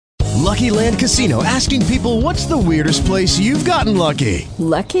Lucky Land Casino, asking people, what's the weirdest place you've gotten lucky?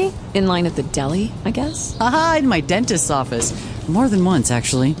 Lucky? In line at the deli, I guess? Aha, in my dentist's office. More than once,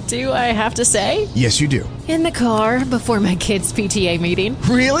 actually. Do I have to say? Yes, you do. In the car before my kids' PTA meeting.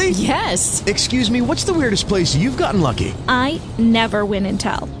 Really? Yes. Excuse me, what's the weirdest place you've gotten lucky? I never win and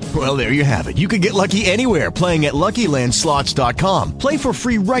tell. Well, there you have it. You can get lucky anywhere, playing at LuckyLandSlots.com. Play for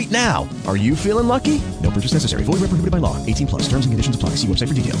free right now. Are you feeling lucky? No purchase necessary. Void where prohibited by law. 18 plus. Terms and conditions apply. See website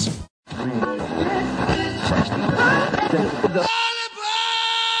for details.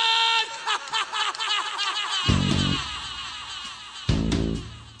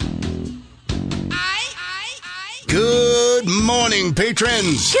 Good morning,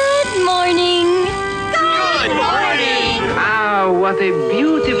 patrons. Good morning. Good morning. Ah, what a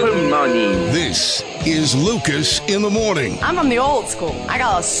beautiful morning. This is Lucas in the Morning, I'm from the old school. I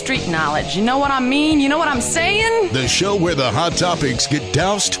got a street knowledge. You know what I mean? You know what I'm saying? the show where the hot topics get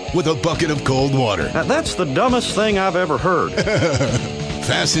doused with a bucket of cold water. That's the dumbest thing I've ever heard.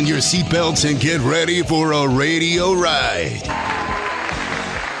 Fasten your seatbelts and get ready for a radio ride.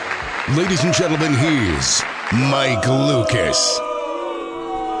 Ladies and gentlemen, here's Mike Lucas.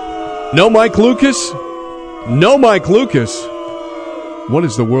 No Mike Lucas? No Mike Lucas. What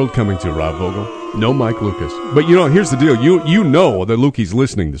is the world coming to, Rob Vogel? No Mike Lucas. But here's the deal. You know that Lukey's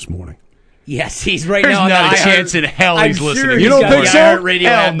listening this morning. Yes, he's right There's now. not a chance in hell he's I'm listening. Sure You don't think so? Radio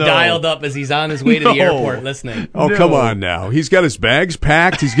Hell app no. dialed up as he's on his way to the airport listening. Oh, come on now. He's got his bags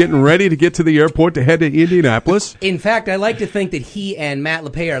packed. He's getting ready to get to the airport to head to Indianapolis. In fact, I like to think that he and Matt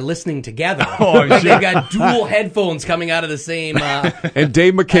LePay are listening together. Oh, I'm Like sure. they've got dual headphones coming out of the same. And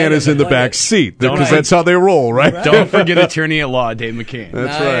Dave McCann is in the back seat because that's how they roll, right? Don't forget attorney at law, Dave McCann.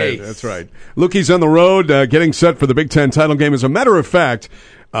 That's Nice. right. That's right. Lukey's on the road getting set for the Big Ten title game. As a matter of fact,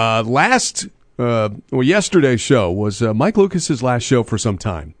 yesterday's show was Mike Lucas's last show for some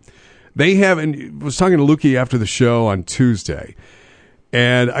time. They have, and was talking to Lukey after the show on Tuesday,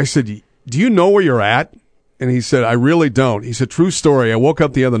 and I said, "Do you know where you're at?" And he said, "I really don't." He said, "True story. I woke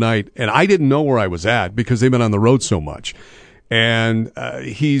up the other night and I didn't know where I was at because they've been on the road so much." And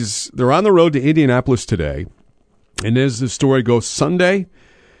they're on the road to Indianapolis today, and as the story goes, Sunday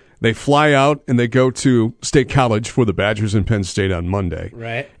they fly out and they go to State College for the Badgers and Penn State on Monday.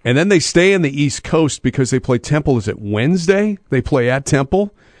 Right. And then they stay in the East Coast because they play Temple. Is it Wednesday? They play at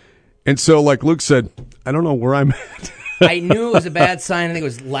Temple. And so, like Luke said, I don't know where I'm at. I knew it was a bad sign. I think it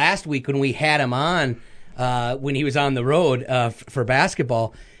was last week when we had him on, when he was on the road for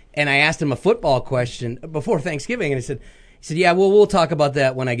basketball, and I asked him a football question before Thanksgiving, and he said, "Yeah, well, we'll talk about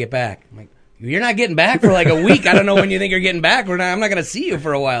that when I get back." I'm like, "You're not getting back for like a week. I don't know when you think you're getting back. I'm not going to see you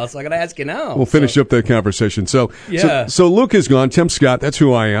for a while, so I got to ask you now." We'll finish up that conversation. So Yeah. Luke is gone. Tim Scott, that's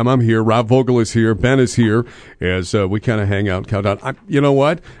who I am. I'm here. Rob Vogel is here. Ben is here as we kind of hang out, count down. You know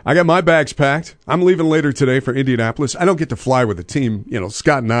what? I got my bags packed. I'm leaving later today for Indianapolis. I don't get to fly with the team.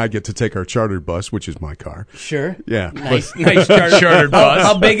 Scott and I get to take our chartered bus, which is my car. Sure. Yeah. Nice chartered bus.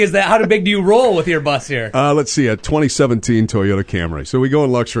 How big is that? How big do you roll with your bus here? Let's see, a 2017 Toyota Camry. So we go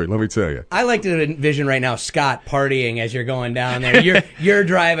in luxury, let me tell you. I like to envision right now Scott partying as you're going down there. You're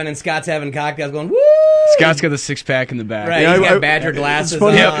driving and Scott's having cocktails going, woo! Scott's got the six-pack in the back. Right, Yeah, he's I- got Badger glasses it's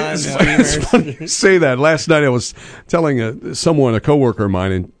funny, on. It's funny you say that. Last night I was telling a coworker of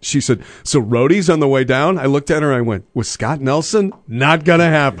mine, and she said, "So roadies on the way down?" I looked at her and I went, "With Scott Nelson? Not gonna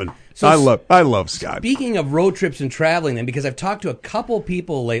happen." So I love Scott. Speaking of road trips and traveling, then, because I've talked to a couple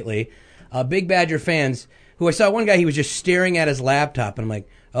people lately, big Badger fans, who I saw one guy, he was just staring at his laptop, and I'm like,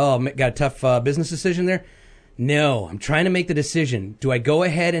 "Oh, got a tough business decision there?" No, I'm trying to make the decision. Do I go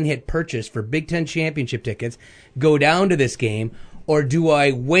ahead and hit purchase for Big Ten championship tickets, go down to this game, or do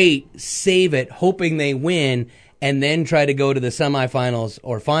I wait, save it, hoping they win, and then try to go to the semifinals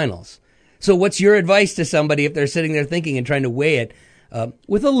or finals? So what's your advice to somebody if they're sitting there thinking and trying to weigh it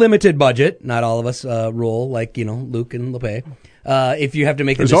with a limited budget? Not all of us roll like, Luke and LePay. If you have to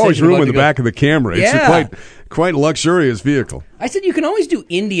make the There's decision. always room about in the to go- back of the Camry. Yeah. It's a quite luxurious vehicle. I said you can always do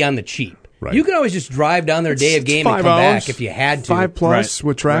Indy on the cheap. Right. You can always just drive down their day of game and 5 come hours, back if you had to. 5 plus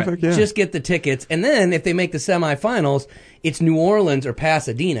with traffic, yeah. Just get the tickets, and then if they make the semifinals, it's New Orleans or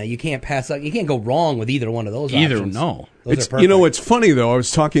Pasadena. You can't pass up. You can't go wrong with either one of those. options. no. Those It's are perfect. it's funny though. I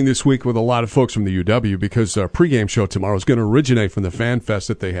was talking this week with a lot of folks from the UW because our pregame show tomorrow is going to originate from the Fan Fest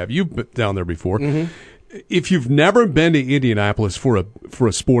that they have. You've been down there before. Mm-hmm. If you've never been to Indianapolis for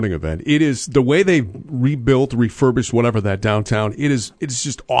a sporting event, it is the way they've rebuilt, refurbished, whatever that downtown. It's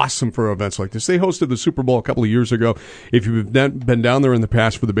just awesome for events like this. They hosted the Super Bowl a couple of years ago. If you've been down there in the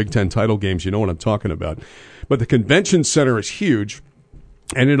past for the Big Ten title games, you know what I'm talking about. But the convention center is huge.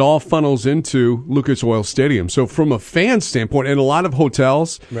 And it all funnels into Lucas Oil Stadium. So from a fan standpoint, and a lot of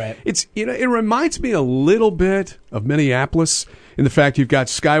hotels, right. It's it reminds me a little bit of Minneapolis in the fact you've got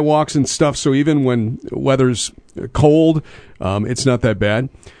skywalks and stuff. So even when weather's cold, it's not that bad.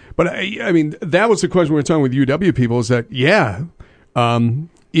 But I mean, that was the question we were talking with UW people. Is that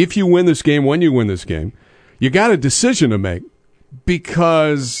if you win this game, when you win this game, you got a decision to make,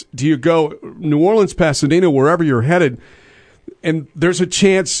 because do you go New Orleans, Pasadena, wherever you're headed? And there's a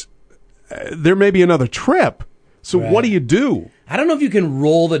chance there may be another trip. So what do you do? I don't know if you can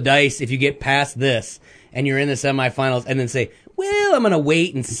roll the dice if you get past this and you're in the semifinals and then say, well, I'm going to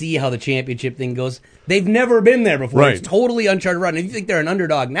wait and see how the championship thing goes. They've never been there before. Right. It's totally uncharted route. And if you think they're an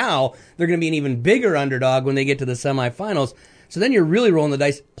underdog now, they're going to be an even bigger underdog when they get to the semifinals. So then you're really rolling the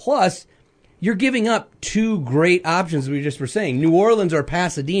dice. Plus, you're giving up two great options, we just were saying. New Orleans or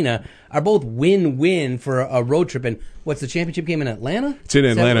Pasadena are both win-win for a road trip. And what's the championship game in Atlanta? It's in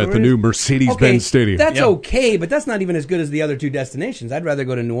Atlanta at the new Mercedes-Benz Stadium. That's okay, but that's not even as good as the other two destinations. I'd rather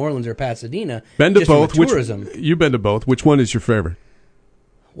go to New Orleans or Pasadena. Been to just both. for tourism. You've been to both. Which one is your favorite?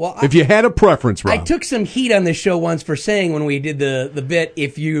 Well, if you had a preference, Rob. I took some heat on this show once for saying when we did the bit,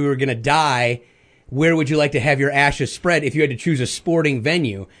 if you were going to die, where would you like to have your ashes spread if you had to choose a sporting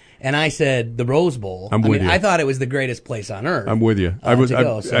venue? And I said the Rose Bowl. I'm with you. I thought it was the greatest place on earth. I'm with you.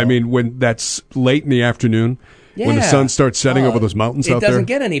 So. I mean, when that's late in the afternoon, when the sun starts setting over those mountains out there. It doesn't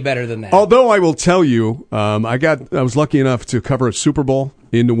get any better than that. Although I will tell you, I was lucky enough to cover a Super Bowl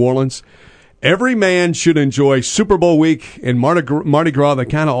in New Orleans. Every man should enjoy Super Bowl week and Mardi Gras. They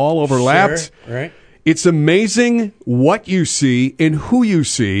kind of all overlapped. Sure, right. It's amazing what you see and who you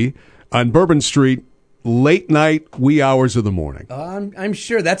see on Bourbon Street late night, wee hours of the morning. I'm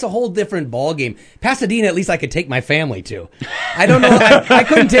sure that's a whole different ball game. Pasadena, at least I could take my family to. I don't know. I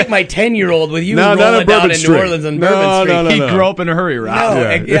couldn't take my 10-year-old with you rolling down in New Orleans on Bourbon Street. He grew up in a hurry,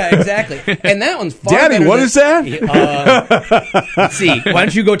 Rob. Yeah, exactly. And that one's far Daddy, better what is that? Let's see. Why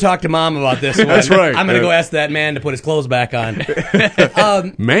don't you go talk to Mom about this one? That's right. I'm going to go ask that man to put his clothes back on.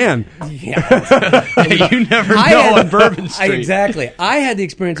 Man. Yeah. You never know on Bourbon Street. Exactly. I had the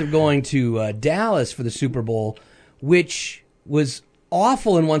experience of going to Dallas for the Super Bowl, which was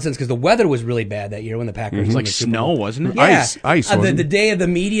awful in one sense because the weather was really bad that year when the Packers It was won like the Super snow, Bowl. wasn't it? Yeah. Ice. The day of the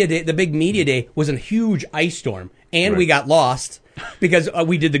media day, the big media day, was a huge ice storm, and we got lost because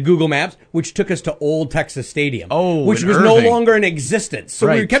we did the Google Maps, which took us to Old Texas Stadium, which was no longer in existence.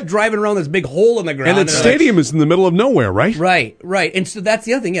 So we kept driving around this big hole in the ground. And that stadium is in the middle of nowhere, right? Right. And so that's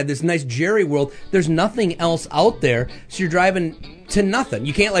the other thing. Yeah, this nice Jerry World. There's nothing else out there, so you're driving to nothing.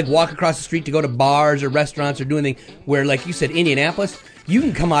 You can't walk across the street to go to bars or restaurants or do anything. Where, like you said, Indianapolis, you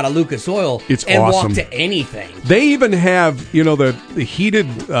can come out of Lucas Oil and awesome. walk to anything. They even have, the heated,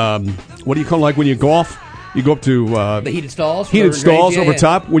 what do you call it, like when you golf? You go up to the heated stalls? Heated stalls over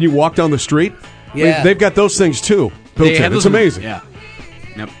top when you walk down the street. Yeah. They've got those things too built in. It's amazing. Yeah.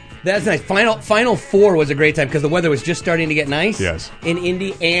 Yep. That's nice. Final Four was a great time because the weather was just starting to get nice. Yes. In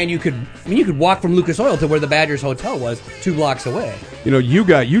Indy, and you could walk from Lucas Oil to where the Badgers Hotel was 2 blocks away.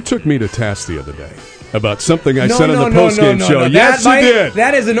 You took me to task the other day about something I said on the postgame show. Yes, you did.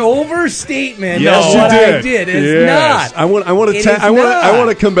 That is an overstatement. Yes, you did. I did. It's not. I want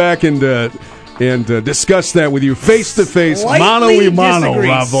to come back and discuss that with you face to face, mano a mano,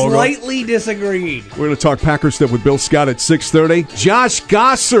 Rob Vogel. Slightly disagreed. We're going to talk Packer stuff with Bill Scott at 6:30. Josh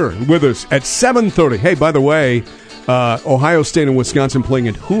Gosser with us at 7:30. Hey, by the way, Ohio State and Wisconsin playing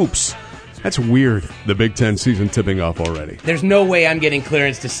in hoops. That's weird. The Big Ten season tipping off already. There's no way I'm getting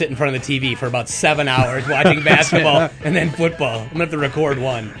clearance to sit in front of the TV for about 7 hours watching basketball and then football. I'm going to have to record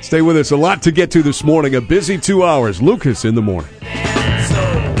one. Stay with us. A lot to get to this morning. A busy 2 hours. Lucas in the morning.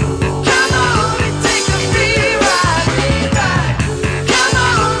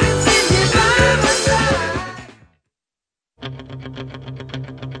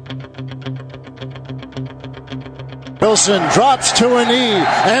 Wilson drops to a knee,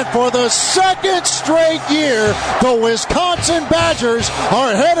 and for the second straight year, the Wisconsin Badgers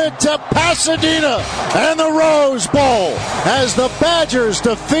are headed to Pasadena and the Rose Bowl as the Badgers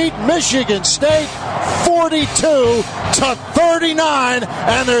defeat Michigan State 42-39,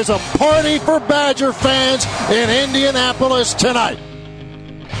 and there's a party for Badger fans in Indianapolis tonight.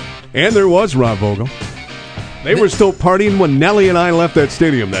 And there was Rob Vogel. They were still partying when Nelly and I left that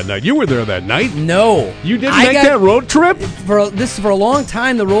stadium that night. You were there that night. No. You didn't make that road trip? For a long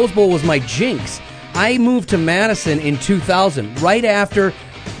time, the Rose Bowl was my jinx. I moved to Madison in 2000, right after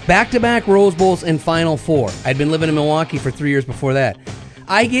back-to-back Rose Bowls and Final Four. I'd been living in Milwaukee for 3 years before that.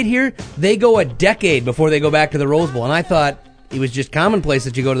 I get here, they go a decade before they go back to the Rose Bowl, and I thought, It was just commonplace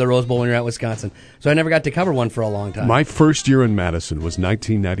that you go to the Rose Bowl when you're at Wisconsin. So I never got to cover one for a long time. My first year in Madison was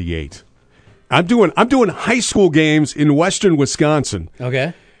 1998. I'm doing high school games in western Wisconsin.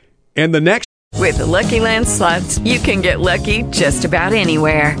 Okay. And the next... With the Lucky Land Slots, you can get lucky just about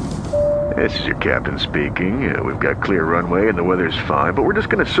anywhere. This is your captain speaking. We've got clear runway and the weather's fine, but we're just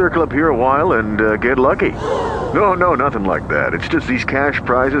going to circle up here a while and get lucky. No, nothing like that. It's just these cash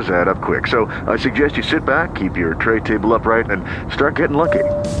prizes add up quick. So I suggest you sit back, keep your tray table upright, and start getting lucky.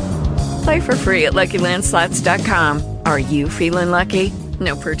 Play for free at LuckyLandSlots.com. Are you feeling lucky?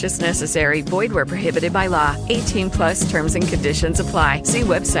 No purchase necessary. Void where prohibited by law. 18+ terms and conditions apply. See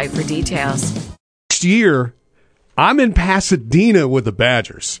website for details. Next year, I'm in Pasadena with the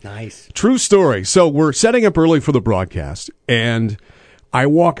Badgers. Nice. True story. So we're setting up early for the broadcast, and I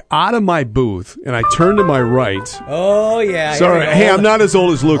walk out of my booth, and I turn to my right. Oh, yeah. Sorry. Hey, I'm not as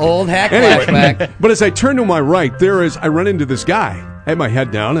old as Luke. Old hack flashback. But as I turn to my right, I run into this guy. I had my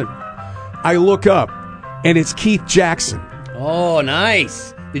head down, and I look up, and it's Keith Jackson. Oh,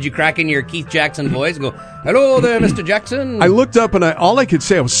 nice. Did you crack in your Keith Jackson voice and go, hello there, Mr. Jackson? I looked up, and all I could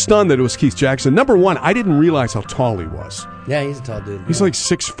say, I was stunned that it was Keith Jackson. Number one, I didn't realize how tall he was. Yeah, he's a tall dude. He's like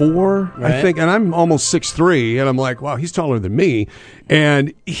 6'4", right. I think, and I'm almost 6'3", and I'm like, wow, he's taller than me.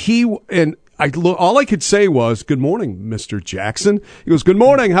 And all I could say was, good morning, Mr. Jackson. He goes, good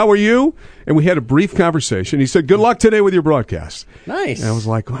morning, how are you? And we had a brief conversation. He said, good luck today with your broadcast. Nice. And I was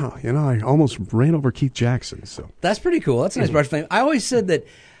like, wow, I almost ran over Keith Jackson. So that's pretty cool. That's a nice brush flame. I always said that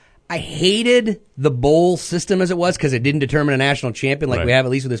I hated the bowl system as it was because it didn't determine a national champion like we have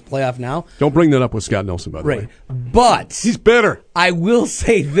at least with this playoff now. Don't bring that up with Scott Nelson, by the way. But he's bitter. I will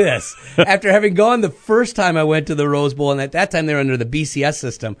say this. After having gone the first time I went to the Rose Bowl, and at that time they were under the BCS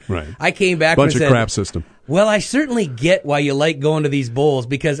system, I came back bunch and of said, crap system. Well, I certainly get why you like going to these bowls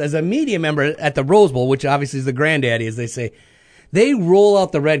because as a media member at the Rose Bowl, which obviously is the granddaddy, as they say, they roll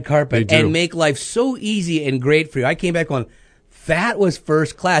out the red carpet and make life so easy and great for you. I came back going, that was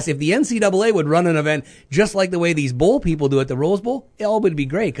first class. If the NCAA would run an event just like the way these bowl people do at the Rose Bowl, it all would be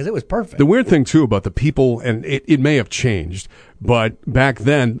great because it was perfect. The weird thing, too, about the people, and it may have changed, but back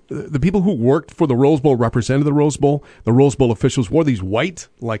then, the people who worked for the Rose Bowl, represented the Rose Bowl officials wore these white,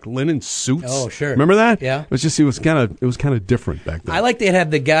 like linen suits. Oh, sure. Remember that? Yeah. It was kind of different back then. I like they'd have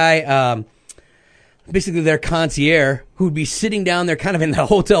the guy, basically their concierge, who'd be sitting down there kind of in the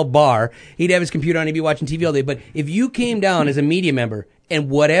hotel bar. He'd have his computer on, he'd be watching TV all day. But if you came down as a media member and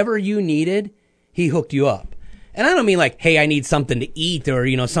whatever you needed, he hooked you up. And I don't mean like, hey, I need something to eat or,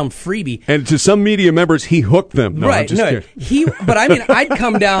 some freebie. And to some media members, he hooked them. No, right. I'm just kidding. But I mean, I'd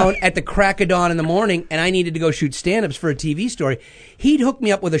come down at the crack of dawn in the morning and I needed to go shoot stand-ups for a TV story. He'd hook me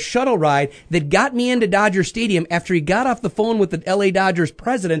up with a shuttle ride that got me into Dodger Stadium after he got off the phone with the LA Dodgers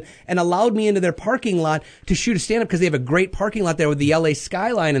president and allowed me into their parking lot to shoot a stand-up because they have a great parking lot there with the LA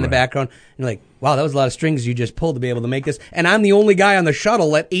skyline in the background. And you're like, wow, that was a lot of strings you just pulled to be able to make this. And I'm the only guy on the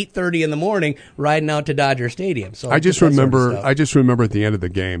shuttle at 8:30 in the morning riding out to Dodger Stadium. So I just remember at the end of the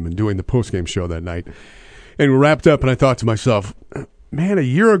game and doing the post-game show that night. And we wrapped up and I thought to myself, man, a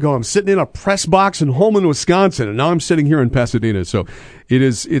year ago I'm sitting in a press box in Holman, Wisconsin, and now I'm sitting here in Pasadena. So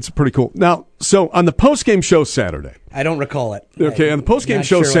it's pretty cool. Now, so on the post-game show Saturday. I don't recall it. Okay, on the post-game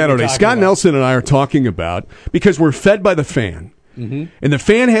show Saturday, Scott Nelson and I are talking about, because we're fed by the fan. Mm-hmm. And the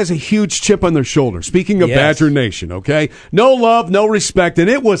fan has a huge chip on their shoulder. Speaking of Badger Nation, okay? No love, no respect. And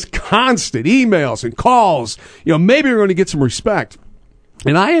it was constant emails and calls. Maybe we're going to get some respect.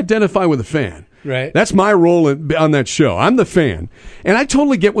 And I identify with the fan. Right. That's my role on that show. I'm the fan. And I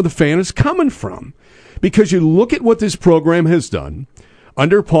totally get where the fan is coming from. Because you look at what this program has done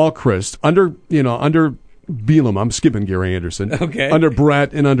under Paul Chryst, under Bielema. I'm skipping Gary Anderson. Okay. Under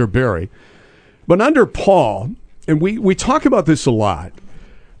Brett and under Barry. But under Paul, and we talk about this a lot,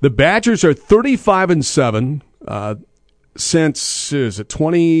 the Badgers are 35-7 since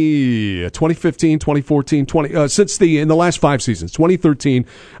 2015, 2014, in the last 5 seasons, 2013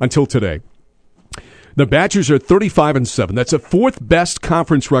 until today. The Badgers are 35-7. That's a fourth best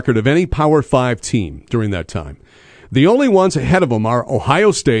conference record of any Power 5 team during that time. The only ones ahead of them are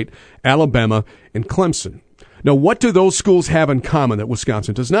Ohio State, Alabama, and Clemson. Now, what do those schools have in common that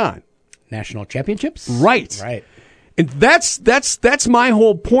Wisconsin does not? National championships? Right. Right. And that's my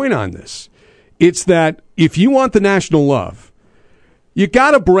whole point on this. It's that if you want the national love, you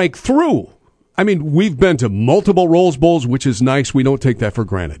got to break through. I mean, we've been to multiple Rose Bowls, which is nice. We don't take that for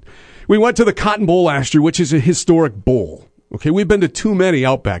granted. We went to the Cotton Bowl last year, which is a historic bowl. Okay, we've been to too many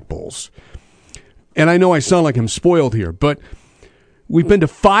Outback Bowls. And I know I sound like I'm spoiled here, but we've been to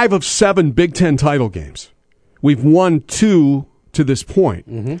 5 of 7 Big Ten title games. We've won 2 to this point.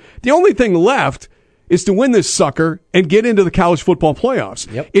 Mm-hmm. The only thing left is to win this sucker and get into the college football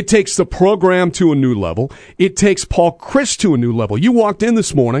playoffs. Yep. It takes the program to a new level. It takes Paul Chryst to a new level. You walked in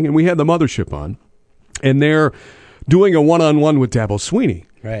this morning, and we had the mothership on, and they're doing a one-on-one with Dabo Swinney.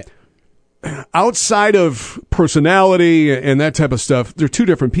 Right. Outside of personality and that type of stuff, they're two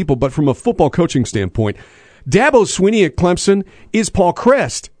different people, but from a football coaching standpoint, Dabo Swinney at Clemson is Paul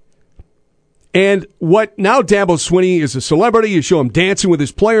Chryst. And what now Dabo Swinney is a celebrity. You show him dancing with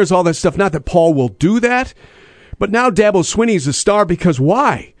his players, all that stuff. Not that Paul will do that, but now Dabo Swinney is a star because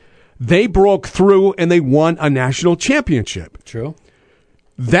why? They broke through and they won a national championship. True.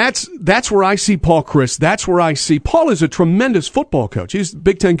 That's where I see Paul Chryst. That's where I see Paul is a tremendous football coach. He's the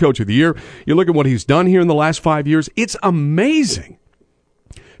Big Ten Coach of the Year. You look at what he's done here in the last 5 years. It's amazing.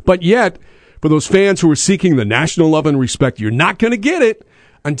 But yet, for those fans who are seeking the national love and respect, you're not going to get it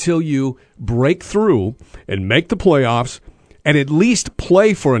until you break through and make the playoffs and at least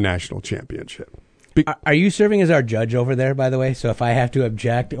play for a national championship. Are you serving as our judge over there, by the way? So if I have to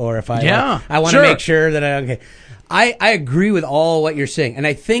object or if I I want sure. to make sure that I agree with all what you're saying. And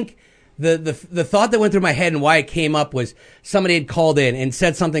I think the thought that went through my head and why it came up was somebody had called in and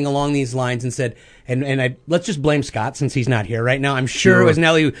said something along these lines and said, let's just blame Scott since he's not here right now. I'm sure it was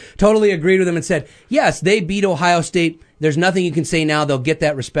Nelly who totally agreed with him and said, yes, they beat Ohio State. There's nothing you can say now. They'll get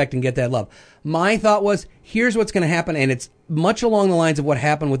that respect and get that love. My thought was, here's what's going to happen, and it's much along the lines of what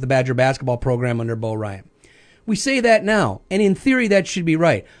happened with the Badger basketball program under Bo Ryan. We say that now, and in theory, that should be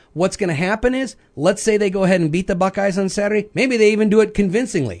right. What's going to happen is, let's say they go ahead and beat the Buckeyes on Saturday. Maybe they even do it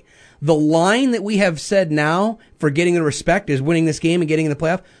convincingly. The line that we have said now for getting the respect is winning this game and getting in the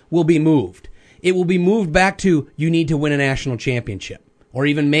playoff will be moved. It will be moved back to you need to win a national championship or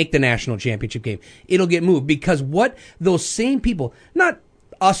even make the national championship game. It'll get moved because what those same people, not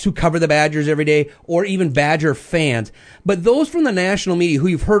us who cover the Badgers every day or even Badger fans, but those from the national media who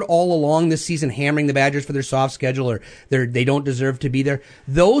you've heard all along this season hammering the Badgers for their soft schedule or they don't deserve to be there,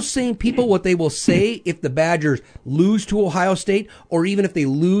 those same people, what they will say if the Badgers lose to Ohio State or even if they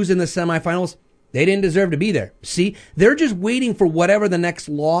lose in the semifinals, they didn't deserve to be there. See, they're just waiting for whatever the next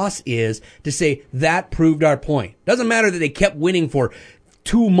loss is to say that proved our point. Doesn't matter that they kept winning for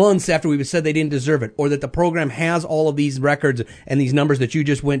 2 months after we said they didn't deserve it, or that the program has all of these records and these numbers that you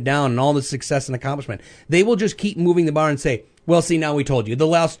just went down and all the success and accomplishment. They will just keep moving the bar and say, well, see, now we told you. The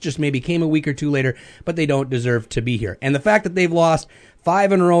loss just maybe came a week or two later, but they don't deserve to be here. And the fact that they've lost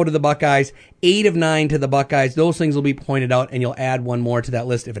 5 in a row to the Buckeyes, 8 of 9 to the Buckeyes, those things will be pointed out, and you'll add one more to that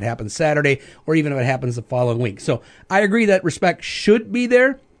list if it happens Saturday, or even if it happens the following week. So I agree that respect should be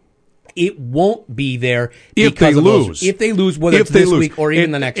there. It won't be there if they lose. If they lose, whether it's this week or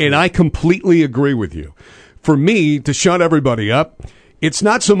even the next week. And I completely agree with you. For me, to shut everybody up, it's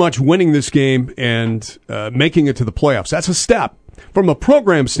not so much winning this game and making it to the playoffs. That's a step. From a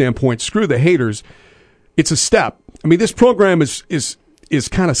program standpoint, screw the haters. It's a step. I mean, this program is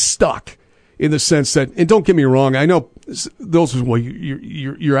kind of stuck in the sense that, and don't get me wrong, I know those are, well,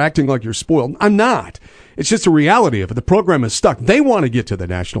 you're acting like you're spoiled. I'm not. It's just a reality of it. The program is stuck. They want to get to the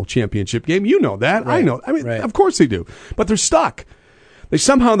national championship game. You know that. Right. I know. I mean, Of course they do. But they're stuck.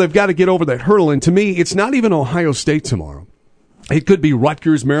 They've got to get over that hurdle. And to me, it's not even Ohio State tomorrow. It could be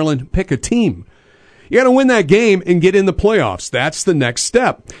Rutgers, Maryland. Pick a team. You got to win that game and get in the playoffs. That's the next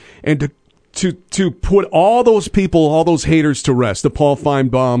step. And to put all those people, all those haters to rest, the Paul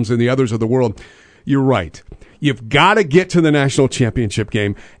Feinbaums and the others of the world, you're right. You've got to get to the national championship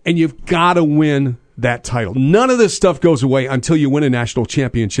game, and you've got to win that title. None of this stuff goes away until you win a national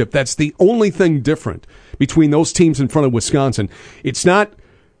championship. That's the only thing different between those teams in front of Wisconsin. It's not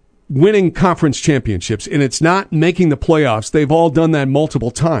winning conference championships, and it's not making the playoffs. They've all done that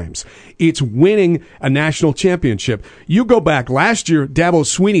multiple times. It's winning a national championship. You go back last year, Dabo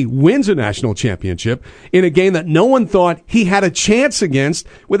Swinney wins a national championship in a game that no one thought he had a chance against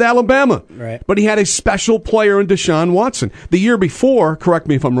with Alabama. Right. But he had a special player in Deshaun Watson. The year before, correct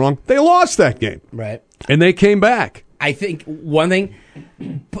me if I'm wrong, they lost that game. Right. And they came back. I think one thing,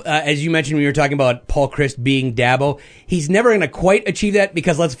 as you mentioned when you were talking about Paul Chryst being Dabo, he's never going to quite achieve that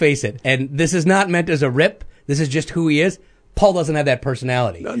because, let's face it, and this is not meant as a rip, this is just who he is. Paul doesn't have that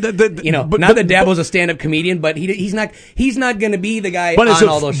personality. Not that Dabo's a stand-up comedian, but he's not going to be the guy on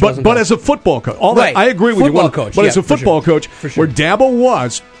all those shows. But as a football coach, I agree with football you. Coach, but as a football coach, where Dabo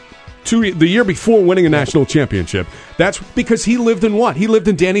was the year before winning a national championship, that's because he lived in what? He lived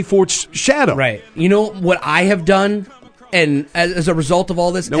in Danny Ford's shadow. Right. You know what I have done, and as a result of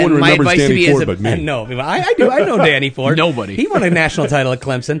all this, no one remembers Danny Ford but me. No, I do. I know Danny Ford. Nobody. He won a national title at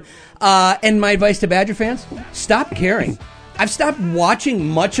Clemson. And my advice to Badger fans: stop caring. I've stopped watching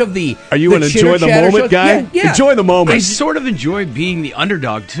much of the. Are you an enjoy the moment shows. guy? Yeah. Enjoy the moment. I sort of enjoy being the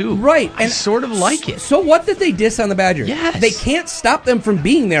underdog too. Right. I sort of like it. So what did they diss on the Badgers? Yes. They can't stop them from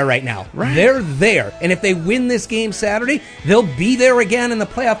being there right now. Right. They're there. And if they win this game Saturday, they'll be there again in the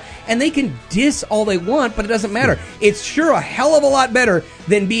playoff. And they can diss all they want, but it doesn't matter. It's sure a hell of a lot better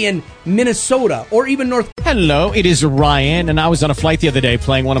than being Minnesota or even North. Hello, it is Ryan, and I was on a flight the other day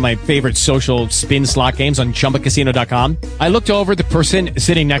playing one of my favorite social spin slot games on ChumbaCasino.com. I looked over at the person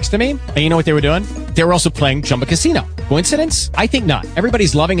sitting next to me, and you know what they were doing? They were also playing Chumba Casino. Coincidence? I think not.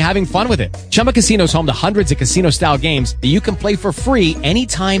 Everybody's loving having fun with it. Chumba Casino is home to hundreds of casino-style games that you can play for free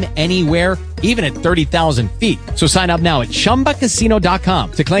anytime, anywhere, even at 30,000 feet. So sign up now at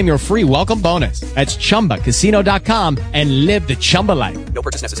ChumbaCasino.com to claim your free welcome bonus. That's ChumbaCasino.com and live the Chumba life. No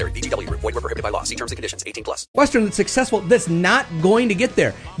purchase necessary. VGW. Void where prohibited by law. See terms and conditions. 18+. Western that's successful, that's not going to get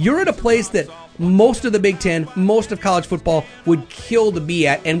there. You're at a place that most of the Big Ten, most of college football would kill to be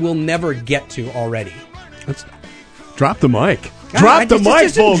at and will never get to already. Let's drop the mic. Drop the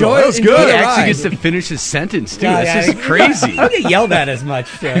mic, Vogel. That was good. He actually gets to finish his sentence, too. That's just crazy. I don't get yelled at as much.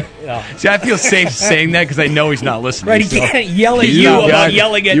 See, I feel safe saying that because I know he's not listening. Right, he can't yell at you about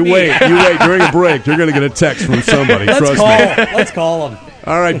yelling at me. You wait. During a break, you're going to get a text from somebody. Trust me. Let's call him.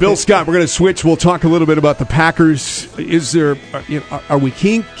 All right, Bill Scott, we're going to switch. We'll talk a little bit about the Packers. Is there, are we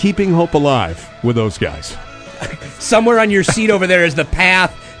keeping hope alive with those guys? Somewhere on your seat over there is the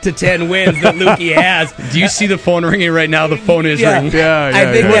path to 10 wins that Lukey has. Do you see the phone ringing right now? The phone is ringing.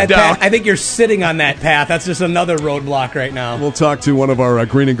 I think you're sitting on that path. That's just another roadblock right now. We'll talk to one of our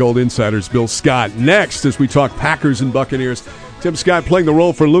green and gold insiders, Bill Scott, next as we talk Packers and Buccaneers. Tim Scott playing the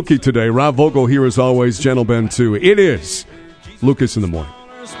role for Lukey today. Rob Vogel here as always. Gentle Ben too. It is Lucas in the Morning.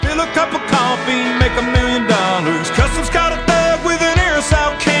 Spill a cup of coffee, make $1 million. Custom's got a thug with an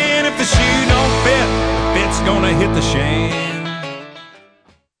aerosol can. If the shoe don't fit, the fit's gonna hit the shan.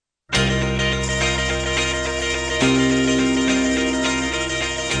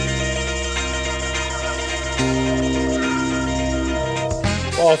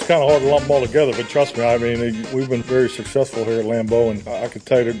 Well, it's kind of hard to lump them all together, but trust me, I mean, we've been very successful here at Lambeau, and I can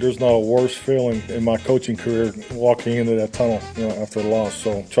tell you that there's not a worse feeling in my coaching career walking into that tunnel, after the loss.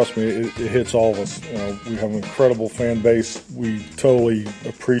 So trust me, it hits all of us. We have an incredible fan base. We totally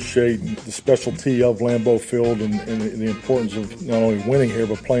appreciate the specialty of Lambeau Field and the importance of not only winning here,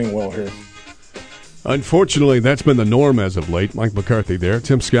 but playing well here. Unfortunately, that's been the norm as of late. Mike McCarthy there.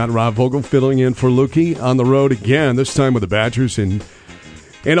 Tim Scott, Rob Vogel filling in for Lukey on the road again, this time with the Badgers in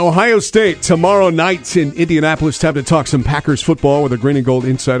Ohio State. Tomorrow night in Indianapolis, time to talk some Packers football with a green and gold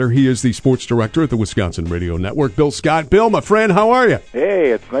insider. He is the sports director at the Wisconsin Radio Network, Bill Scott. Bill, my friend, how are you?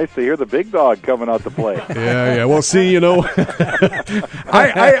 Hey, it's nice to hear the big dog coming out to play. Yeah. Well, see, I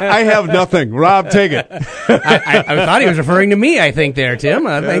have nothing. Rob, take it. I thought he was referring to me, I think, there, Tim.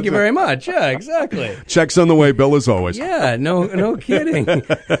 Thank you very much. Yeah, exactly. Checks on the way, Bill, as always. Yeah, no kidding.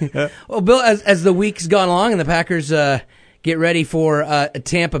 Well, Bill, as the week's gone along and the Packers get ready for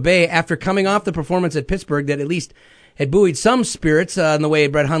Tampa Bay after coming off the performance at Pittsburgh that at least had buoyed some spirits in the way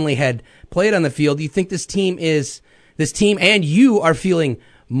Brett Hundley had played on the field. Do you think this team and you are feeling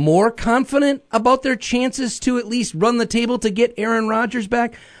more confident about their chances to at least run the table to get Aaron Rodgers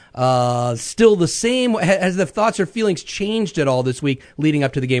back? Still the same? Has the thoughts or feelings changed at all this week leading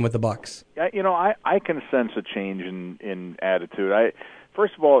up to the game with the Bucs? I can sense a change in attitude.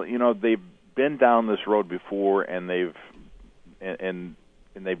 First of all, they've been down this road before, and they've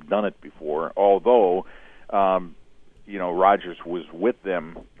done it before. Although, Rodgers was with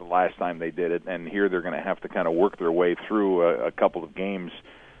them the last time they did it, and here they're going to have to kind of work their way through a couple of games,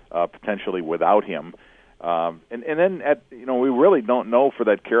 potentially without him. And then we really don't know for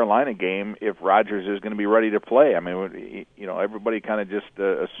that Carolina game if Rodgers is going to be ready to play. I mean, everybody kind of just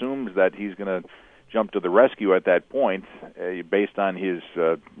assumes that he's going to jump to the rescue at that point based on his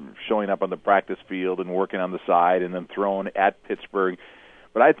showing up on the practice field and working on the side and then throwing at Pittsburgh.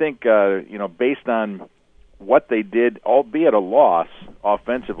 But I think, based on what they did, albeit a loss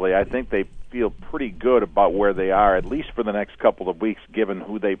offensively, I think they feel pretty good about where they are, at least for the next couple of weeks, given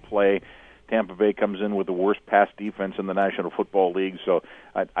who they play. Tampa Bay comes in with the worst pass defense in the National Football League. So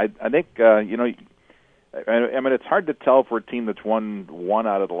I think, I mean, it's hard to tell for a team that's won one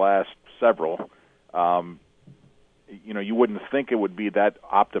out of the last several. You wouldn't think it would be that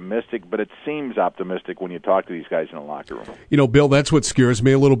optimistic, but it seems optimistic when you talk to these guys in the locker room. Bill, that's what scares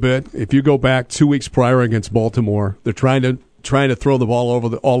me a little bit. If you go back 2 weeks prior against Baltimore, they're trying to throw the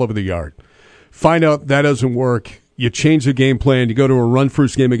ball all over the yard. Find out that doesn't work, you change the game plan, you go to a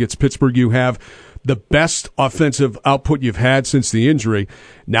run-first game against Pittsburgh, you have the best offensive output you've had since the injury.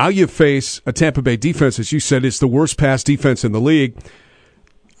 Now you face a Tampa Bay defense, as you said, is the worst pass defense in the league.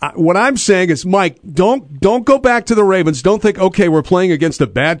 What I'm saying is, Mike, don't go back to the Ravens. Don't think, okay, we're playing against a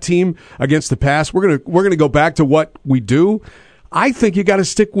bad team against the pass. We're gonna go back to what we do. I think you got to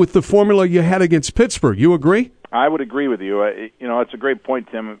stick with the formula you had against Pittsburgh. You agree? I would agree with you. It's a great point,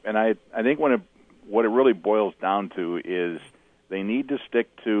 Tim. And I think what it really boils down to is they need to stick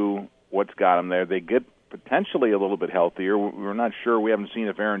to what's got them there. They get potentially a little bit healthier. We're not sure. We haven't seen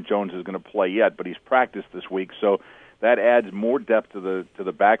if Aaron Jones is going to play yet, but he's practiced this week, so that adds more depth to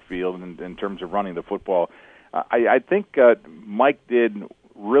the backfield in terms of running the football. I think Mike did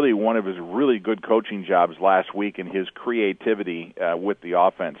really one of his really good coaching jobs last week in his creativity with the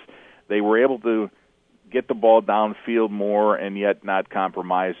offense. They were able to get the ball downfield more and yet not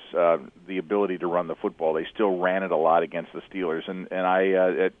compromise the ability to run the football. They still ran it a lot against the Steelers, and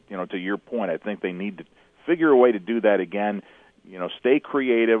to your point, I think they need to figure a way to do that again. Stay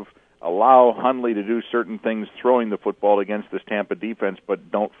creative, allow Hundley to do certain things throwing the football against this Tampa defense, but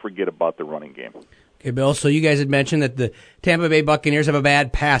don't forget about the running game. Okay, Bill, so you guys had mentioned that the Tampa Bay Buccaneers have a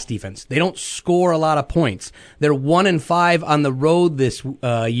bad pass defense. They don't score a lot of points. They're 1-5 on the road this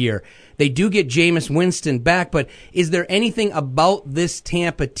year. They do get Jameis Winston back, but is there anything about this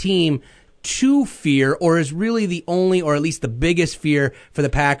Tampa team to fear, or is really the only, or at least the biggest fear for the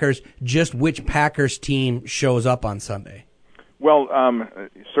Packers, just which Packers team shows up on Sunday? Well,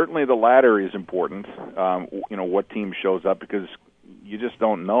 certainly the latter is important, what team shows up, because you just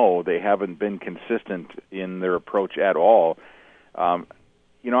don't know. They haven't been consistent in their approach at all. I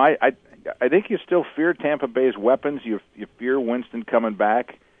think you still fear Tampa Bay's weapons. You fear Winston coming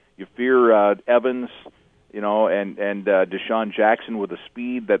back. You fear Evans, and Deshaun Jackson with the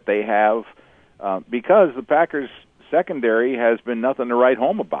speed that they have, because the Packers' secondary has been nothing to write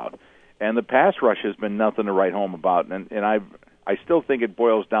home about, and the pass rush has been nothing to write home about. And I still think it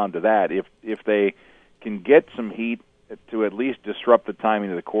boils down to that. If they can get some heat to at least disrupt the timing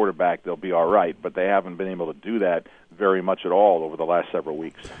of the quarterback, they'll be all right. But they haven't been able to do that very much at all over the last several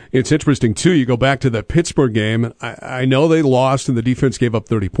weeks. It's interesting, too. You go back to the Pittsburgh game. I know they lost and the defense gave up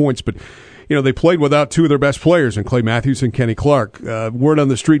 30 points, but they played without two of their best players, in Clay Matthews and Kenny Clark. Word on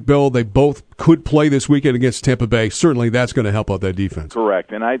the street, Bill, they both could play this weekend against Tampa Bay. Certainly that's going to help out that defense.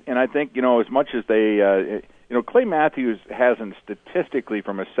 Correct. And I think, as much as they Clay Matthews hasn't statistically,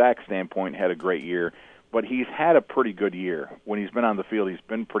 from a sack standpoint, had a great year, but he's had a pretty good year. When he's been on the field, he's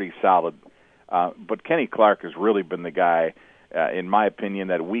been pretty solid. But Kenny Clark has really been the guy, in my opinion,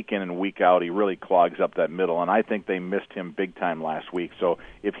 that week in and week out, he really clogs up that middle, and I think they missed him big time last week. So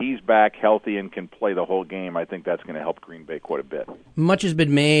if he's back healthy and can play the whole game, I think that's going to help Green Bay quite a bit. Much has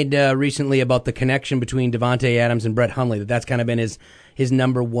been made recently about the connection between Davante Adams and Brett Hundley, that's kind of been his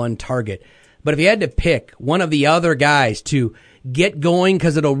number one target. But if you had to pick one of the other guys to get going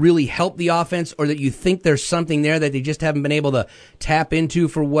because it'll really help the offense, or that you think there's something there that they just haven't been able to tap into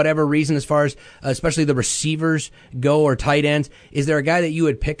for whatever reason, as far as especially the receivers go or tight ends, is there a guy that you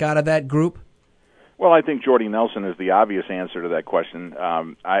would pick out of that group? Well, I think Jordy Nelson is the obvious answer to that question.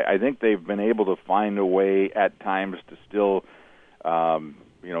 I think they've been able to find a way at times to still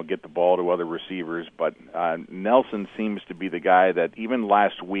get the ball to other receivers, but Nelson seems to be the guy that even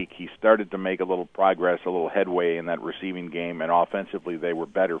last week he started to make a little progress, a little headway in that receiving game, and offensively they were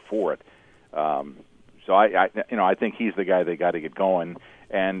better for it. So I think he's the guy they got to get going,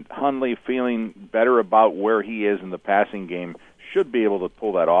 and Hundley, feeling better about where he is in the passing game, should be able to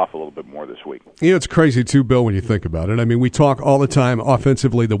pull that off a little bit more this week. It's crazy too, Bill, when you think about it. I mean, we talk all the time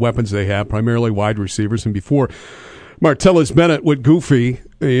offensively, the weapons they have, primarily wide receivers, and before Martellus Bennett with Goofy,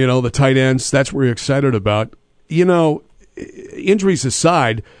 the tight ends, that's what we're excited about. Injuries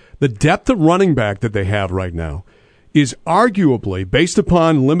aside, the depth of running back that they have right now is arguably, based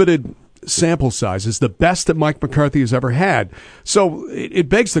upon limited sample sizes, the best that Mike McCarthy has ever had. So it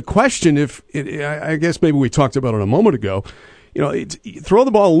begs the question, I guess maybe we talked about it a moment ago, throw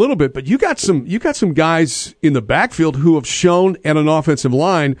the ball a little bit, but you got some guys in the backfield who have shown at an offensive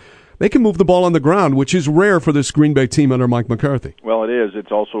line they can move the ball on the ground, which is rare for this Green Bay team under Mike McCarthy. Well, it is.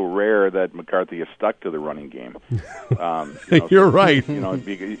 It's also rare that McCarthy is stuck to the running game. You're right.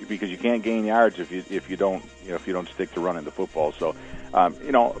 Because you can't gain yards if you don't stick to running the football. So,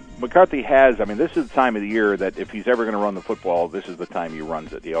 McCarthy has. I mean, this is the time of the year that if he's ever going to run the football, this is the time he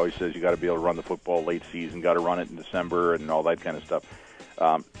runs it. He always says you got to be able to run the football late season, got to run it in December, and all that kind of stuff.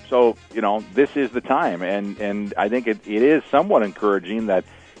 So this is the time, and I think it is somewhat encouraging that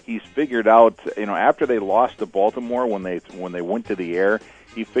he's figured out, after they lost to Baltimore when they went to the air,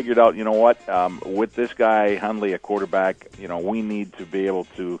 he figured out, you know what, with this guy, Hundley, at quarterback, we need to be able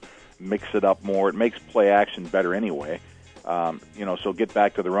to mix it up more. It makes play action better anyway. So get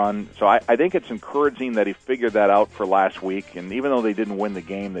back to the run. So I think it's encouraging that he figured that out for last week. And even though they didn't win the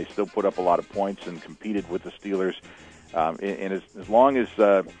game, they still put up a lot of points and competed with the Steelers. And as long as,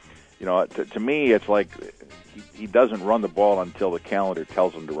 to me, it's like he doesn't run the ball until the calendar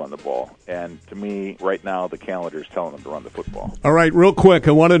tells him to run the ball. And to me, right now, the calendar is telling him to run the football. All right, real quick,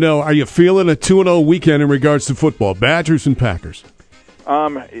 I want to know, are you feeling a 2-0 weekend in regards to football, Badgers and Packers?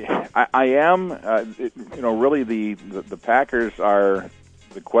 I am. Really, the Packers are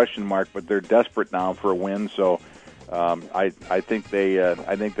the question mark, but they're desperate now for a win. So I think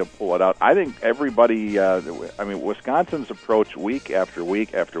they'll pull it out. I think everybody. Wisconsin's approach week after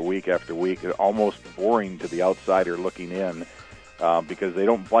week after week after week is almost boring to the outsider looking in because they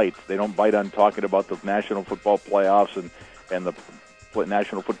don't bite. They don't bite on talking about the National Football Playoffs and the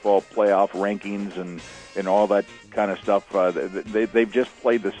National Football Playoff rankings and all that kind of stuff. They've just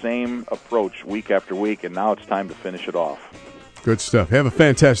played the same approach week after week, and now it's time to finish it off. Good stuff. Have a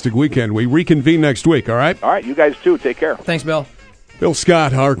fantastic weekend. We reconvene next week, all right? All right, you guys too. Take care. Thanks, Bill. Bill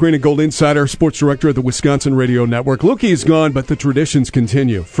Scott, our Green and Gold Insider, sports director of the Wisconsin Radio Network. Lukey is gone, but the traditions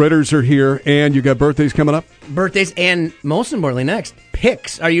continue. Fritters are here, and you got birthdays coming up? Birthdays, and most importantly, next,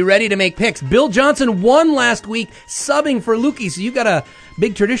 picks. Are you ready to make picks? Bill Johnson won last week, subbing for Lukey, so you got a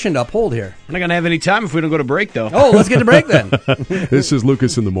big tradition to uphold here. We're not going to have any time if we don't go to break, though. Oh, let's get to break then. This is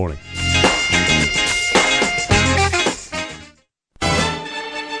Lucas in the Morning.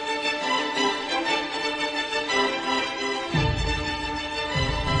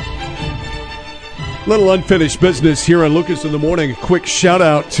 Little unfinished business here on Lucas in the Morning. A quick shout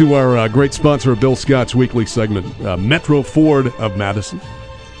out to our great sponsor of Bill Scott's weekly segment, Metro Ford of Madison.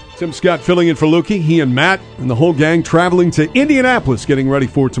 Tim Scott filling in for Lukey. He and Matt and the whole gang traveling to Indianapolis, getting ready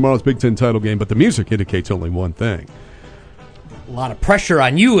for tomorrow's Big Ten title game. But the music indicates only one thing. A lot of pressure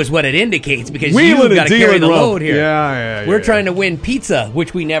on you is what it indicates because you've got to carry the load here. We're trying to win pizza,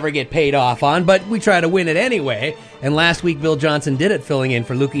 which we never get paid off on, but we try to win it anyway. And last week, Bill Johnson did it, filling in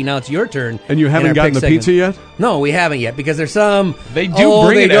for Lukey. Now it's your turn. And you haven't gotten the pizza yet? No, we haven't yet because there's some. They do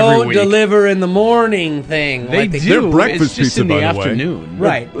bring it every week. They don't deliver in the morning thing. They do. Their breakfast it's just pizza, in the by afternoon. The way.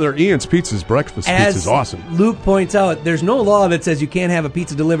 Right. Their Ian's Pizza's breakfast pizza is awesome. Luke points out, there's no law that says you can't have a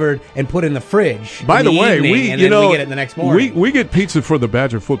pizza delivered and put in the fridge. By the way, we get it the next morning. We get pizza for the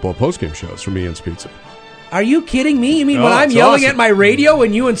Badger football postgame shows from Ian's Pizza. Are you kidding me? You mean when I'm yelling at my radio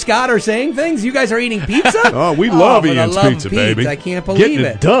and you and Scott are saying things, you guys are eating pizza? Oh, we love Ian's Pizza, baby. I can't believe Getting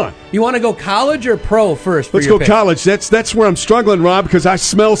it. Done. You want to go college or pro first? Let's go college. That's where I'm struggling, Rob, because I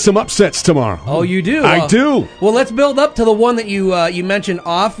smell some upsets tomorrow. Oh, you do? I do. Well, let's build up to the one that you mentioned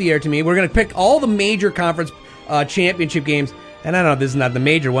off the air to me. We're going to pick all the major conference championship games. And I don't know if this is not the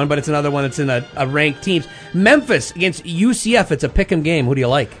major one, but it's another one that's in a ranked teams. Memphis against UCF. It's a pick'em game. Who do you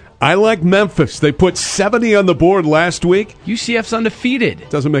like? I like Memphis. They put 70 on the board last week. UCF's undefeated.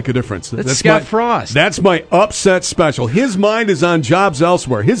 Doesn't make a difference. That's Scott Frost. That's my upset special. His mind is on jobs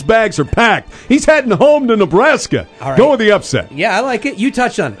elsewhere. His bags are packed. He's heading home to Nebraska. All right. Go with the upset. Yeah, I like it. You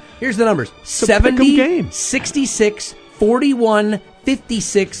touched on it. Here's the numbers. 70, 66, 41,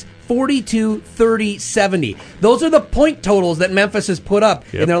 56, 42, 30, 70. Those are the point totals that Memphis has put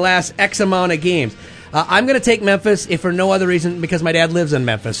up in their last X amount of games. I'm going to take Memphis, if for no other reason, because my dad lives in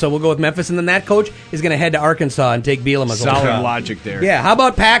Memphis. So we'll go with Memphis, and then that coach is going to head to Arkansas and take Bielema. Solid logic there. Yeah, how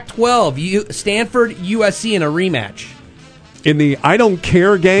about Pac-12? Stanford, USC in a rematch. In the I don't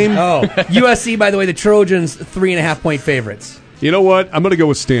care game? Oh, USC, by the way, the Trojans, 3.5-point favorites. You know what? I'm going to go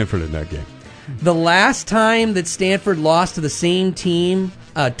with Stanford in that game. The last time that Stanford lost to the same team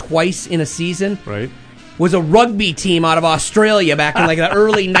twice in a season was a rugby team out of Australia back in like the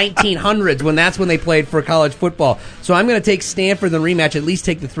early 1900s when they played for college football. So I'm going to take Stanford in the rematch, at least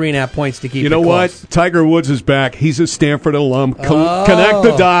take the 3.5 points to keep it close. You know what? Tiger Woods is back. He's a Stanford alum. Connect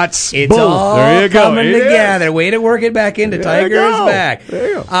the dots. It's Boom. all there you go. coming together. Way to work it back into. There Tiger is back.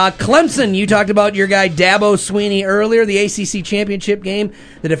 Clemson, you talked about your guy Dabo Swinney earlier, the ACC championship game.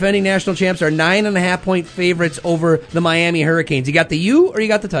 The defending national champs are 9.5-point favorites over the Miami Hurricanes. You got the U or you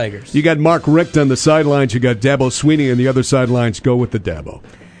got the Tigers? You got Mark Richt on the sidelines. You got Dabo Swinney on the other sidelines. Go with the Dabo.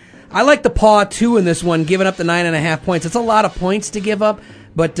 I like the Paw, too, in this one, giving up the 9.5 points. It's a lot of points to give up,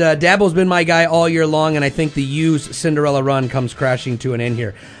 but Dabo's been my guy all year long, and I think the U's Cinderella run comes crashing to an end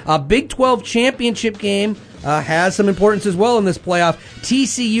here. Big 12 championship game has some importance as well in this playoff.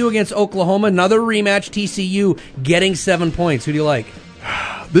 TCU against Oklahoma, another rematch. TCU getting 7 points. Who do you like?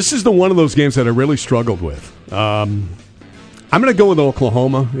 This is the one of those games that I really struggled with. I'm going to go with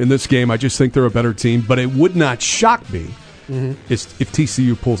Oklahoma in this game. I just think they're a better team, but it would not shock me if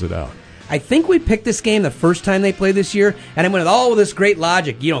TCU pulls it out. I think we picked this game the first time they played this year, and I went with all this great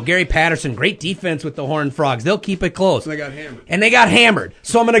logic. Gary Patterson, great defense with the Horned Frogs. They'll keep it close. And they got hammered.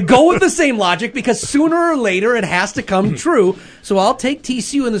 So I'm going to go with the same logic because sooner or later it has to come true. So I'll take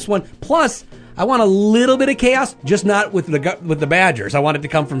TCU in this one. Plus, I want a little bit of chaos, just not with the Badgers. I want it to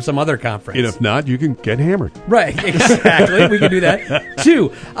come from some other conference. And if not, you can get hammered. Right, exactly. We can do that. 2,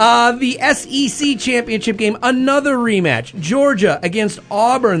 the SEC championship game, another rematch. Georgia against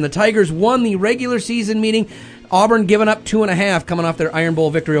Auburn. The Tigers won the regular season meeting. Auburn giving up 2.5 coming off their Iron Bowl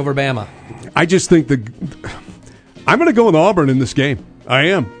victory over Bama. I just think I'm going to go with Auburn in this game. I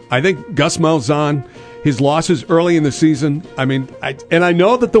am. I think Gus Malzahn, his losses early in the season, I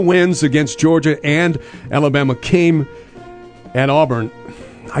know that the wins against Georgia and Alabama came at Auburn.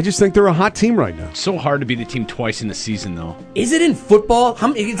 I just think they're a hot team right now. It's so hard to be the team twice in the season, though. Is it in football?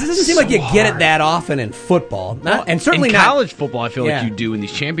 It doesn't seem like you get it that often in football. And certainly in not college football, I feel like you do in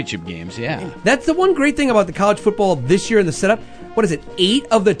these championship games, That's the one great thing about the college football this year in the setup. What is it? 8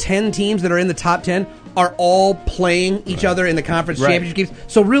 of the 10 teams that are in the top 10 are all playing each other in the conference championship games.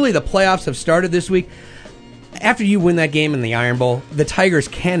 So really the playoffs have started this week. After you win that game in the Iron Bowl, the Tigers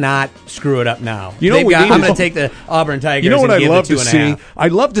cannot screw it up now. I'm going to take the Auburn Tigers. You know what I'd love to see?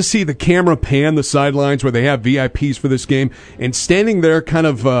 I'd love to see the camera pan the sidelines where they have VIPs for this game, and standing there kind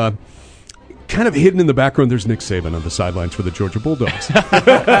of hidden in the background, there's Nick Saban on the sidelines for the Georgia Bulldogs.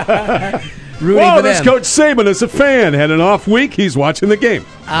 Whoa, this Coach Saban is a fan. Had an off week. He's watching the game.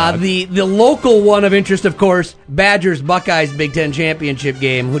 The local one of interest, of course, Badgers-Buckeyes Big Ten Championship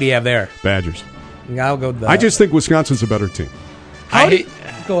game. Who do you have there? Badgers. I'll go. I just think Wisconsin's a better team.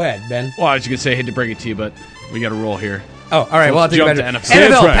 Go ahead, Ben. Well, I was going to say, I hate to break it to you, but we got to roll here. Oh, all right. Well, I'll take jump to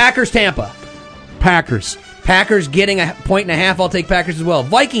NFL. Right. Packers-Tampa. Packers getting 1.5. I'll take Packers as well.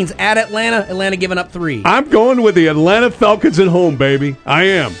 Vikings at Atlanta. Atlanta giving up 3. I'm going with the Atlanta Falcons at home, baby. I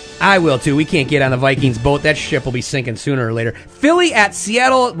am. I will, too. We can't get on the Vikings boat. That ship will be sinking sooner or later. Philly at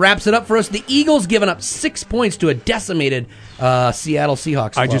Seattle wraps it up for us. The Eagles giving up 6 points to a decimated Seattle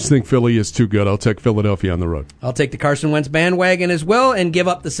Seahawks. I just think Philly is too good. I'll take Philadelphia on the road. I'll take the Carson Wentz bandwagon as well and give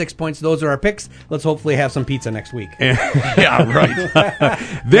up the 6 points. Those are our picks. Let's hopefully have some pizza next week. Yeah, right.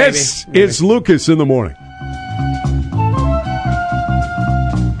 This is Lucas in the Morning.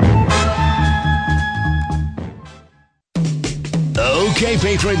 Okay,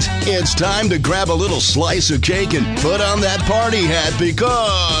 patrons, it's time to grab a little slice of cake and put on that party hat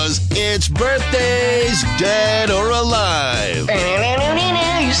because it's birthdays, dead or alive.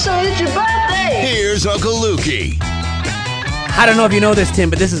 You said it's your birthday. Here's Uncle Lukey. I don't know if you know this, Tim,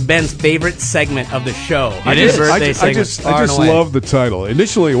 but this is Ben's favorite segment of the show. I just love the title.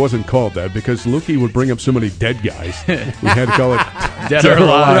 Initially, it wasn't called that because Lukey would bring up so many dead guys. We had to call it Dead or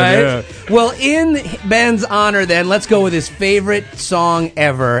Alive. Right? Yeah. Well, in Ben's honor, then, let's go with his favorite song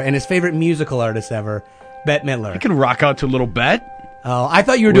ever and his favorite musical artist ever, Bette Midler. I can rock out to a little Bet. Oh, I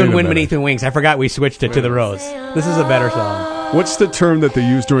thought you were doing Wind Beneath Your Wings. I forgot we switched it to The Rose. This is a better song. What's the term that they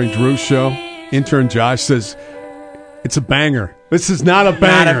used during Drew's show? Intern Josh says, it's a banger. This is not a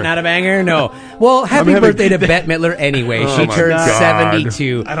banger. Not a banger? No. Well, happy birthday to Bette Midler anyway. She turned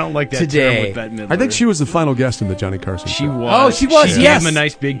 72 I don't like that today. term with Bette Midler. I think she was the final guest in the Johnny Carson show. She was. Oh, she was, She yes. gave him a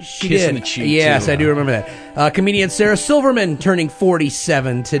nice big kiss in the cheek, Yes, too. I do remember that. Comedian Sarah Silverman turning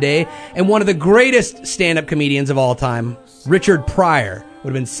 47 today. And one of the greatest stand-up comedians of all time, Richard Pryor, would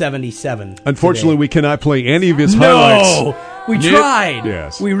have been 77 Unfortunately, today. we cannot play any of his highlights. We tried.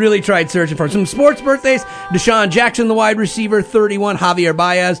 Yes. We really tried searching for some sports birthdays. Deshaun Jackson, the wide receiver, 31. Javier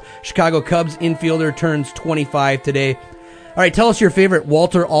Baez, Chicago Cubs infielder, turns 25 today. All right, tell us your favorite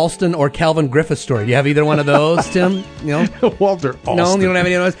Walter Alston or Calvin Griffith story. Do you have either one of those, Tim? You know? Walter Alston. No, you don't have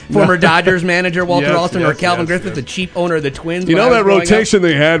any of those? Former Dodgers manager Walter Alston or Calvin Griffith, yes. the cheap owner of the Twins. You know when I that was growing rotation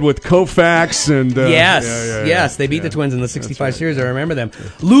they had with Koufax and... Yes, they beat the Twins in the 65 series. I remember them.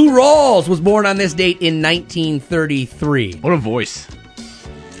 Lou Rawls was born on this date in 1933. What a voice.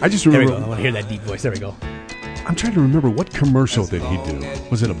 I just There remember... we go. I want to hear that deep voice. There we go. I'm trying to remember, what commercial did he do?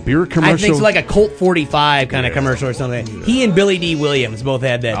 Was it a beer commercial? I think it's like a Colt 45 kind of commercial or something. Yeah. He and Billy D. Williams both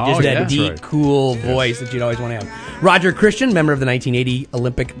had that that deep, cool voice that you'd always want to have. Roger Christian, member of the 1980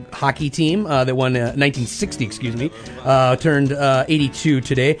 Olympic hockey team that won 1960, turned 82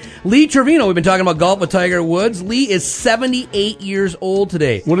 today. Lee Trevino, we've been talking about golf with Tiger Woods. Lee is 78 years old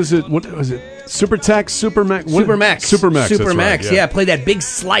today. What is it? What was it? Supermax? Supermax, right, yeah. Played that big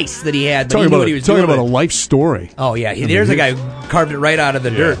slice that he had. But Talking he knew about, what he was doing. talking about a life story. Oh, yeah. There's a guy who carved it right out of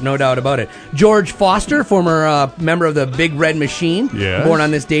the dirt, no doubt about it. George Foster, former member of the Big Red Machine, born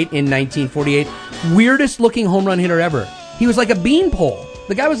on this date in 1948. Weirdest looking home run hitter ever. He was like a beanpole.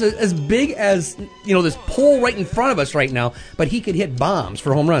 The guy was as big as this pole right in front of us right now, but he could hit bombs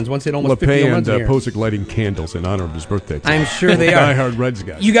for home runs. Once hit almost 50 home runs and a year. Posick lighting candles in honor of his birthday today. I'm sure they are. Diehard Reds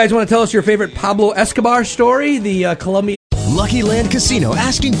guys. You guys want to tell us your favorite Pablo Escobar story? The Colombian. Lucky Land Casino,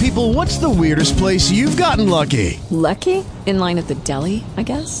 asking people, what's the weirdest place you've gotten lucky? Lucky? In line at the deli, I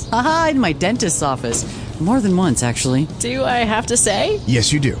guess? Aha, in my dentist's office. More than once, actually. Do I have to say?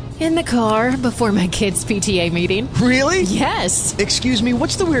 Yes, you do. In the car before my kids' PTA meeting. Really? Yes. Excuse me,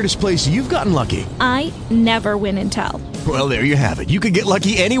 what's the weirdest place you've gotten lucky? I never win and tell. Well, there you have it. You can get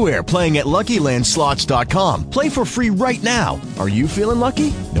lucky anywhere, playing at LuckyLandSlots.com. Play for free right now. Are you feeling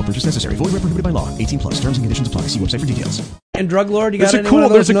lucky? No purchase necessary. Void where prohibited by law. 18+. Terms and conditions apply. See website for details. And Drug Lord, you got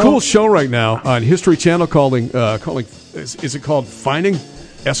There's a cool show right now on History Channel calling is it called Finding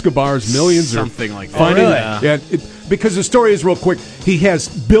Escobar's Millions? Something like that. Finding, Yeah. Because the story is real quick. He has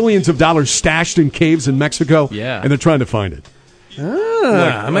billions of dollars stashed in caves in Mexico, and they're trying to find it.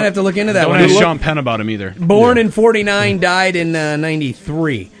 I might have to look into that Don't one. ask Sean Penn about him either. Born in 49, died in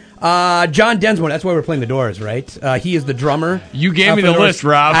 93. John Densmore, that's why we're playing the Doors, right? He is the drummer. You gave me the list,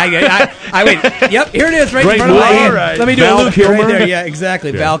 Rob. I wait. Yep, here it is, right Great in front of movie. me. All right. Let me do Val a loop Kilmer. right there. Yeah,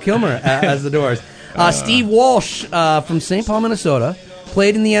 exactly. Val Kilmer as the Doors. Steve Walsh from St. Paul, Minnesota.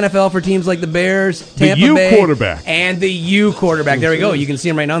 Played in the NFL for teams like the Bears, Tampa Bay, quarterback. and the U quarterback. There we go. You can see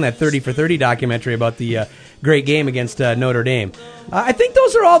him right now in that 30 for 30 documentary about the great game against Notre Dame. I think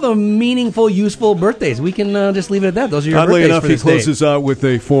those are all the meaningful, useful birthdays. We can just leave it at that. Those are your Oddly birthdays enough, for he this day. closes out with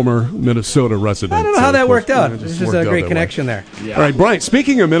a former Minnesota resident. I don't know how that worked out. It's It's just a great connection there. Yeah. All right, Brian,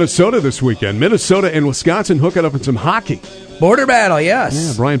 speaking of Minnesota this weekend, Minnesota and Wisconsin hooking up in some hockey. Border battle, yes.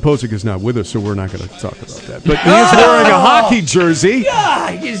 Yeah, Brian Posick is not with us, so we're not going to talk about that. But he is wearing a hockey jersey.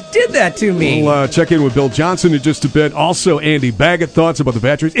 God, you just did that to me. We'll check in with Bill Johnson in just a bit. Also, Andy Baggett, thoughts about the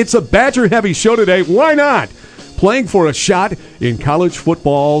Badgers. It's a Badger-heavy show today. Why not? Playing for a shot in college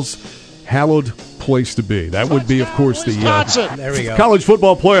football's hallowed place to be. That would be, of course, the There we go. college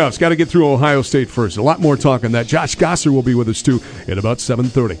football playoffs. Got to get through Ohio State first. A lot more talk on that. Josh Gosser will be with us, too, at about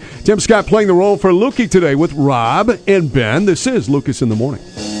 7:30. Tim Scott playing the role for Lukey today with Rob and Ben. This is Lucas in the Morning.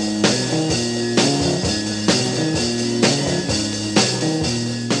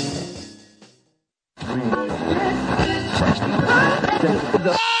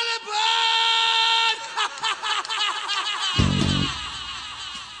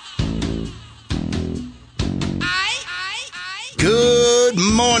 Good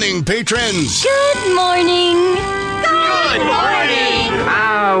morning, patrons. Good morning. Good morning.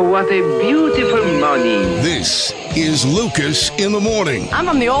 Ah, what a beautiful morning. This is Lucas in the Morning, I'm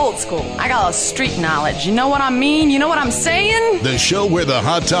from the old school. I got a street knowledge. You know what I mean? You know what I'm saying? the show where the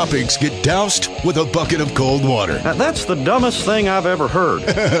hot topics get doused with a bucket of cold water. That's the dumbest thing I've ever heard.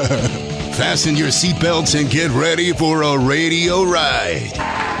 Fasten your seatbelts and get ready for a radio ride.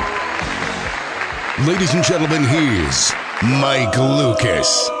 Ladies and gentlemen, here's Mike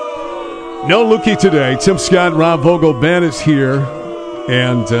Lucas. No Lukey today. Tim Scott, Rob Vogel, Ben is here.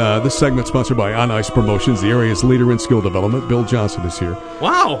 And this segment sponsored by On Ice Promotions, the area's leader in skill development. Bill Johnson is here.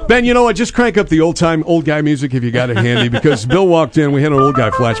 Wow. Ben, you know what? Just crank up the old guy music if you got it handy, because Bill walked in. We had an old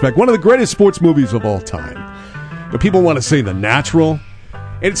guy flashback. One of the greatest sports movies of all time. But people want to say The Natural.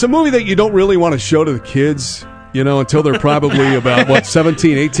 And it's a movie that you don't really want to show to the kids, until they're probably about,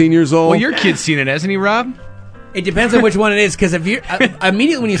 17, 18 years old. Well, your kid's seen it, hasn't he, Rob? It depends on which one it is, because if you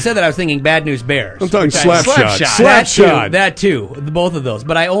immediately when you said that, I was thinking Bad News Bears. I'm talking Slapshot. That too, both of those.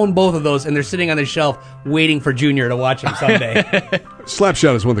 But I own both of those, and they're sitting on the shelf waiting for Junior to watch them someday.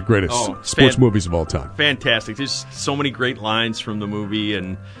 Slapshot is one of the greatest sports movies of all time. Fantastic. There's so many great lines from the movie,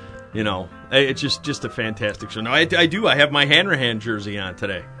 and it's just a fantastic show. Now, I do. I have my Hanrahan jersey on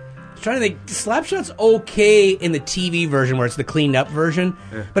today. Trying to think, Slapshot's okay in the TV version where it's the cleaned up version,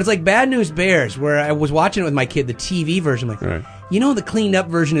 but it's like Bad News Bears where I was watching it with my kid, the TV version. Like, the cleaned up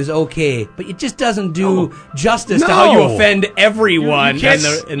version is okay, but it just doesn't do justice to how you offend everyone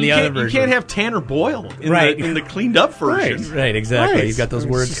in the other version. You can't have Tanner Boyle in the cleaned up version. Right, exactly. Right. You've got those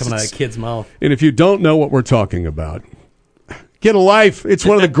words coming out of a kid's mouth. And if you don't know what we're talking about, get a life. It's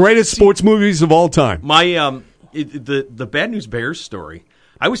one of the greatest sports movies of all time. My the Bad News Bears story.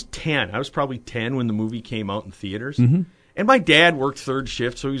 I was 10. I was probably 10 when the movie came out in theaters. Mm-hmm. And my dad worked third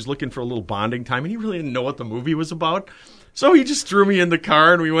shift, so he was looking for a little bonding time, and he really didn't know what the movie was about. So he just threw me in the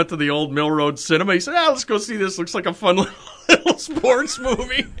car, and we went to the old Mill Road Cinema. He said, let's go see this. Looks like a fun little sports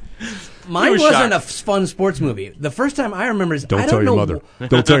movie. Mine wasn't a fun sports movie. The first time I remember is Don't tell your mother.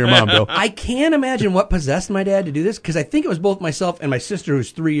 Don't tell your mom, Bill. I can't imagine what possessed my dad to do this, because I think it was both myself and my sister, who's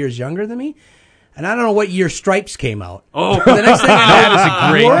 3 years younger than me. And I don't know what year Stripes came out. Oh, the next thing I know, that is a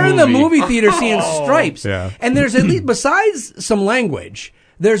great we're in the movie. movie theater seeing Stripes. Yeah. And there's at least, besides some language,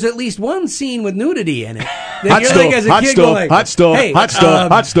 there's at least one scene with nudity in it. Hot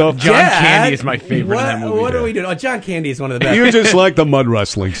stove. John Candy is my favorite in that movie. What are we doing? Oh, John Candy is one of the best. You just like the mud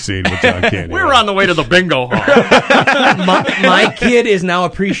wrestling scene with John Candy. We were on the way to the bingo hall. my kid is now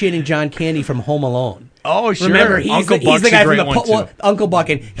appreciating John Candy from Home Alone. Oh, sure. Remember, he's the guy from the Uncle Buck,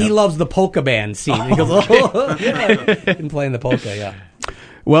 and he loves the polka band scene. He goes, "Oh, yeah, been playing the polka, yeah."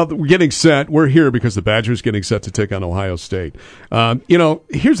 Well, we're getting set. We're here because the Badgers getting set to take on Ohio State.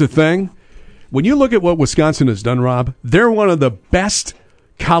 Here's the thing: when you look at what Wisconsin has done, Rob, they're one of the best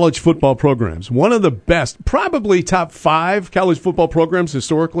college football programs. One of the best, probably top 5 college football programs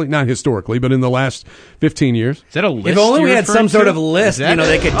historically. Not historically, but in the last 15 years. Is that a list? If only we had some sort of list,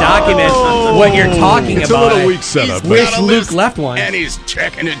 they could document what you're talking it's about. It's a little weak setup. Wish Luke left one. And he's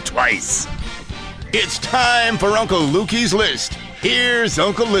checking it twice. It's time for Uncle Lukey's list. Here's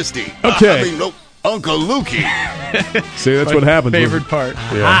Uncle Listy. Okay. Uncle Lukey. See, that's what happens. Favorite part.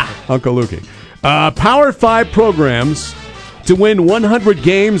 Yeah, Uncle Lukey. Power 5 programs to win 100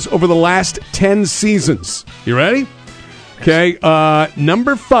 games over the last 10 seasons. You ready? Okay.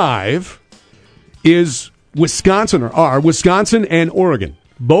 Number 5 is Wisconsin and Oregon,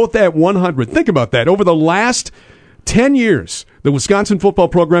 both at 100. Think about that. Over the last 10 years, the Wisconsin football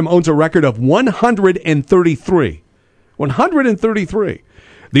program owns a record of 133. 133.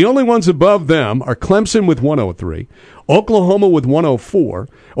 The only ones above them are Clemson with 103, Oklahoma with 104,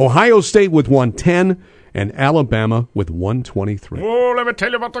 Ohio State with 110, and Alabama with 123. Oh, let me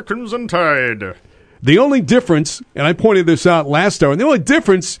tell you about the Crimson Tide. The only difference, and I pointed this out last hour, the only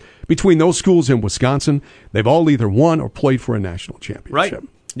difference between those schools and Wisconsin, they've all either won or played for a national championship. Right.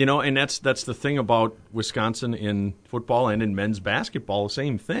 And that's the thing about Wisconsin in football and in men's basketball, the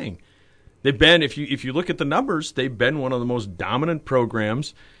same thing. They've been, if you look at the numbers, they've been one of the most dominant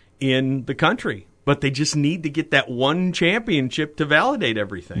programs in the country. But they just need to get that one championship to validate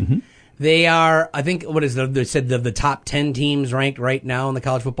everything. Mm-hmm. They are, I think, they said the top 10 teams ranked right now in the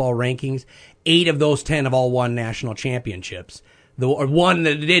college football rankings. 8 of those 10 have all won national championships. The one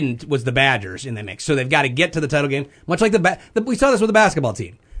that didn't was the Badgers in the mix. So they've got to get to the title game, much like we saw this with the basketball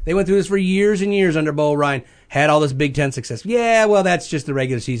team. They went through this for years and years under Bo Ryan, had all this Big Ten success. Yeah, well, that's just the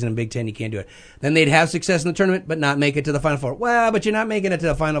regular season in Big Ten. You can't do it. Then they'd have success in the tournament, but not make it to the Final Four. Well, but you're not making it to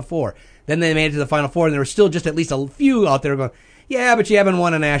the Final Four. Then they made it to the Final Four, and there were still just at least a few out there going, yeah, but you haven't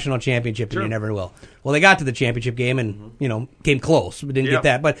won a national championship, and you never will. Well, they got to the championship game and, came close, but didn't get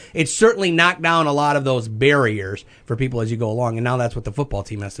that. But it certainly knocked down a lot of those barriers for people as you go along, and now that's what the football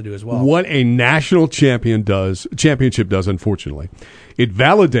team has to do as well. What a national championship does, unfortunately, it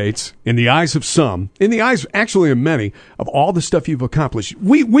validates in the eyes of some, in the eyes actually of many, of all the stuff you've accomplished.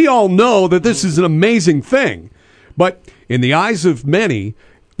 We all know that this is an amazing thing, but in the eyes of many,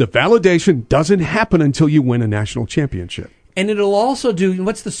 the validation doesn't happen until you win a national championship. And it'll also do,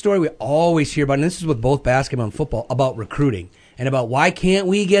 what's the story we always hear about, and this is with both basketball and football, about recruiting, and about why can't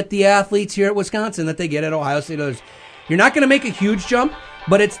we get the athletes here at Wisconsin that they get at Ohio State. You're not going to make a huge jump,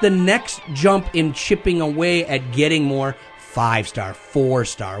 but it's the next jump in chipping away at getting more 5-star,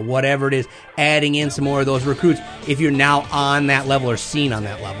 4-star, whatever it is, adding in some more of those recruits if you're now on that level or seen on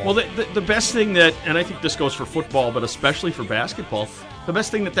that level. Well, the best thing that, and I think this goes for football, but especially for basketball, the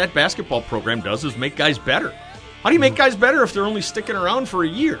best thing that basketball program does is make guys better. How do you make guys better if they're only sticking around for a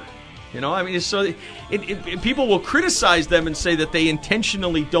year? So people will criticize them and say that they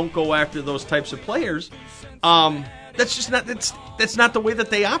intentionally don't go after those types of players. That's just not that's not the way that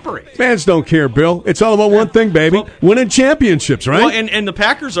they operate. Fans don't care, Bill. It's all about one thing, baby: winning championships, right? Well, and the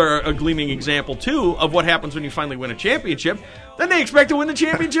Packers are a gleaming example too of what happens when you finally win a championship. Then they expect to win the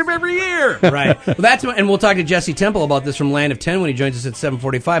championship every year. Right. Well, and we'll talk to Jesse Temple about this from Land of 10 when he joins us at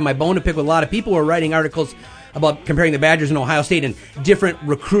 7:45. My bone to pick with a lot of people who are writing articles about comparing the Badgers and Ohio State and different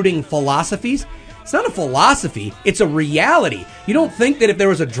recruiting philosophies. It's not a philosophy. It's a reality. You don't think that if there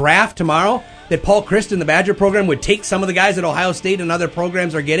was a draft tomorrow that Paul Christ and the Badger program would take some of the guys that Ohio State and other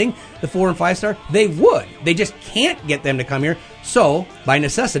programs are getting, the 4- and 5-star? They would. They just can't get them to come here. So, by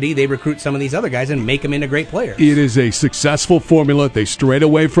necessity, they recruit some of these other guys and make them into great players. It is a successful formula. They strayed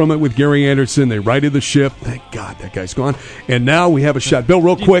away from it with Gary Anderson. They righted the ship. Thank God that guy's gone. And now we have a shot. Bill,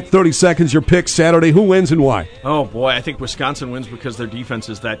 real quick, 30 seconds, your pick Saturday. Who wins and why? Oh, boy, I think Wisconsin wins because their defense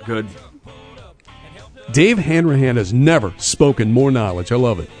is that good. Dave Hanrahan has never spoken more knowledge. I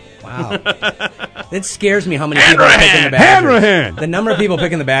love it. Wow. It scares me how many people are picking the Badgers. Hanrahan! The number of people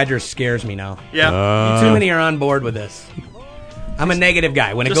picking the Badgers scares me now. Yeah. Too many are on board with this. I'm a negative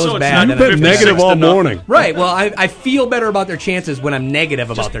guy. When it goes bad, you've been negative all morning. Right. Well, I feel better about their chances when I'm negative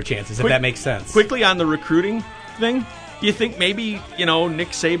about their chances, if that makes sense. Quickly on the recruiting thing, do you think maybe, Nick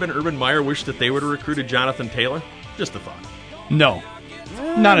Saban, Urban Meyer wished that they would have recruited Jonathan Taylor? Just a thought. No.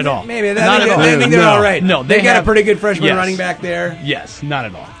 Not at all. Maybe. Not at all. I think they're all right. No, they got have a pretty good freshman yes. running back there. Yes, not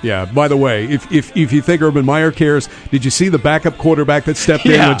at all. Yeah, by the way, if you think Urban Meyer cares, did you see the backup quarterback that stepped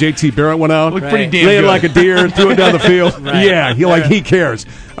in when JT Barrett went out? Looked pretty damn Ran good. like a deer, threw it down the field. Yeah, he cares.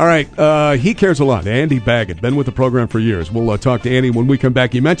 All right, he cares a lot. Andy Baggett, been with the program for years. We'll talk to Andy when we come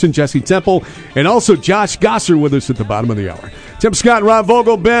back. You mentioned Jesse Temple and also Josh Gosser with us at the bottom of the hour. Tim Scott, Rob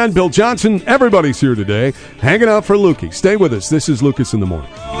Vogel, Ben, Bill Johnson, everybody's here today, hanging out for Lukey. Stay with us. This is Lucas in the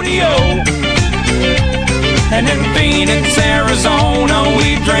Morning. And in Phoenix, Arizona,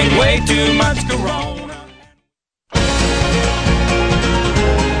 we drink way too much Corona.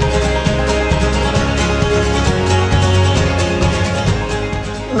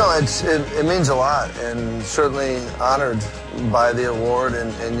 No, it means a lot, and certainly honored by the award,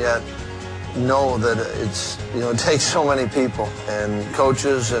 and yet know that it takes so many people and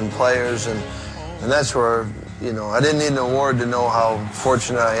coaches and players, and that's where I didn't need an award to know how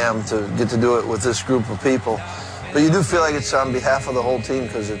fortunate I am to get to do it with this group of people. But you do feel like it's on behalf of the whole team,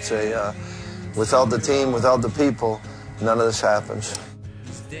 because it's without the team, without the people, none of this happens.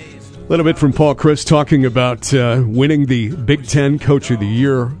 A little bit from Paul Chryst talking about winning the Big Ten Coach of the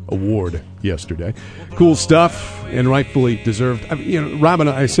Year award yesterday. Cool stuff, and rightfully deserved. Robin,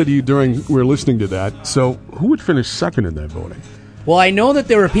 I said to you during we were listening to that, so who would finish second in that voting? Well, I know that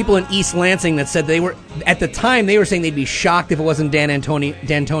there were people in East Lansing that said at the time they were saying they'd be shocked if it wasn't Dan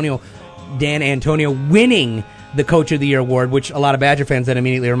Antonio winning the Coach of the Year award, which a lot of Badger fans then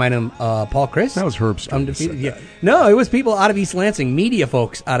immediately remind him Paul Chryst. That was Herbst. Undefeated. Yeah. No, it was people out of East Lansing, media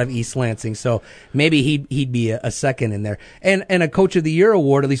folks out of East Lansing. So maybe he'd be a second in there. And a Coach of the Year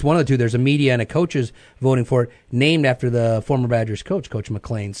award, at least one of the two, there's a media and a coaches voting for it, named after the former Badgers coach, Coach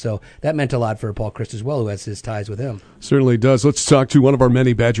McLean. So that meant a lot for Paul Chryst as well, who has his ties with him. Certainly does. Let's talk to one of our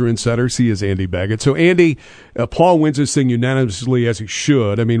many Badger insiders. He is Andy Baggett. So, Andy, Paul wins this thing unanimously, as he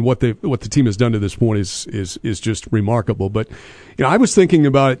should. I mean, what the team has done to this point is just remarkable. But I was thinking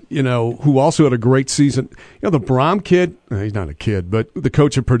about who also had a great season. The Brom kid. He's not a kid, but the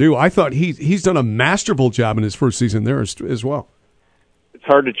coach at Purdue. I thought he's done a masterful job in his first season there as well. It's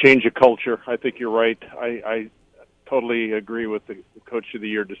hard to change a culture. I think you're right. I totally agree with the Coach of the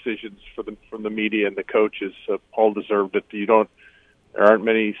Year decisions from the media and the coaches. Paul deserved it. There aren't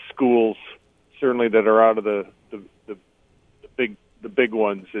many schools certainly that are out of the big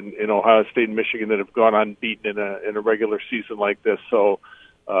ones in Ohio State and Michigan that have gone unbeaten in a regular season like this. So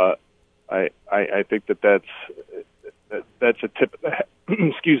I think that's a tip of the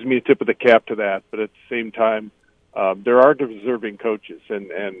a tip of the cap to that. But at the same time, there are deserving coaches,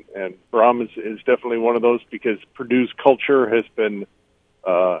 and Brom is definitely one of those, because Purdue's culture has been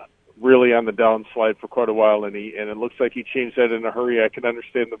really on the downslide for quite a while, and it looks like he changed that in a hurry. I can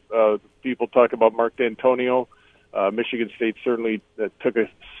understand the people talk about Mark D'Antonio. Michigan State certainly took a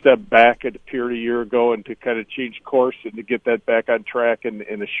step back, it appeared, a year ago, and to kind of change course and to get that back on track in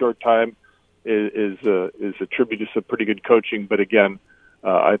a short time is a tribute to some pretty good coaching. But again,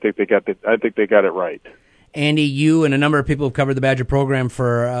 I think they got it right. Andy, you and a number of people who've covered the Badger program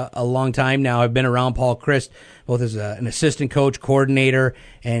for a long time now have been around Paul Chryst, both as an assistant coach, coordinator,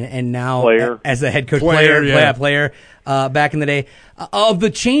 and now as a head coach, player back in the day. Of the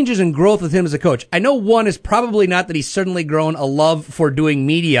changes and growth with him as a coach, I know one is probably not that he's certainly grown a love for doing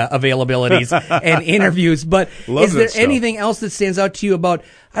media availabilities and interviews, but is there anything else that stands out to you about,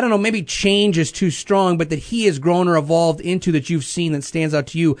 I don't know, maybe change is too strong, but that he has grown or evolved into that you've seen that stands out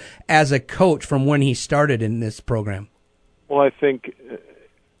to you as a coach from when he started in this program? Well, I think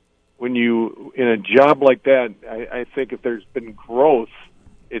when you, in a job like that, I think if there's been growth,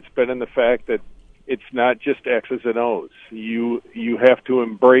 it's been in the fact that it's not just X's and O's. You have to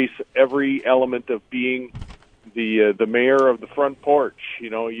embrace every element of being the mayor of the front porch.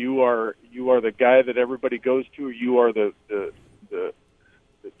 You are the guy that everybody goes to. You are the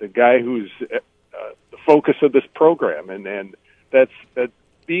guy who's the focus of this program, and that's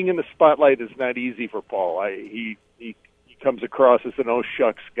being in the spotlight is not easy for Paul. He comes across as an oh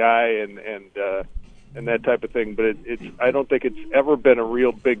shucks guy and that type of thing. But I don't think it's ever been a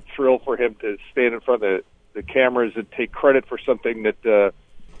real big thrill for him to stand in front of the cameras and take credit for something that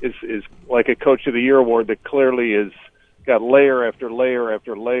is like a Coach of the Year award that clearly is got layer after layer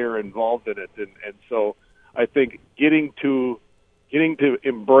after layer involved in it. And so I think getting to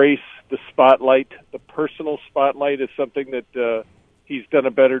embrace the spotlight, the personal spotlight, is something that he's done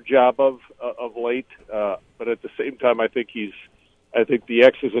a better job of late. But at the same time, I think the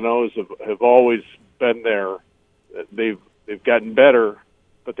X's and O's have always been there. They've gotten better,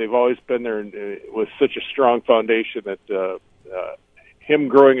 but they've always been there with such a strong foundation that him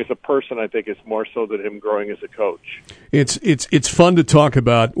growing as a person, I think, is more so than him growing as a coach. It's fun to talk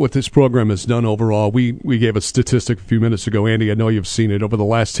about what this program has done overall. We gave a statistic a few minutes ago, Andy. I know you've seen it. Over the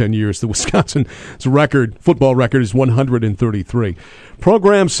last 10 years, the Wisconsin's football record is 133.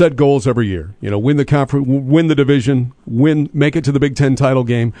 Programs set goals every year. Win the conference, win the division, make it to the Big Ten title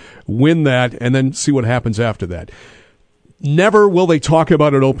game, win that, and then see what happens after that. Never will they talk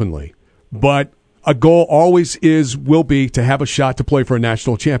about it openly, but a goal always will be to have a shot to play for a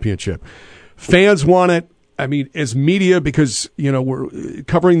national championship. Fans want it. I mean, as media, because, we're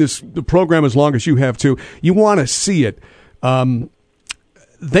covering the program as long as you have too, you want to see it.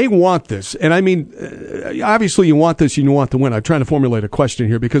 They want this. And I mean, obviously you want this and you want to win. I'm trying to formulate a question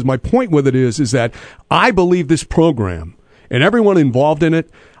here because my point with it is that I believe this program and everyone involved in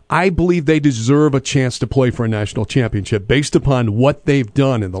it, I believe they deserve a chance to play for a national championship based upon what they've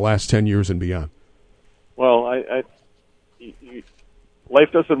done in the last 10 years and beyond. Well,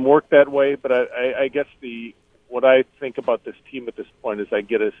 life doesn't work that way, but I guess what I think about this team at this point is I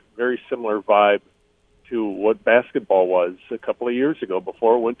get a very similar vibe to what basketball was a couple of years ago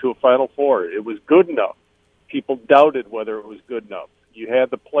before it went to a Final Four. It was good enough. People doubted whether it was good enough. You had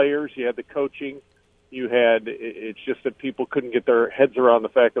the players, you had the coaching, it's just that people couldn't get their heads around the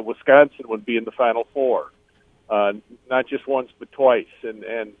fact that Wisconsin would be in the Final Four, not just once but twice,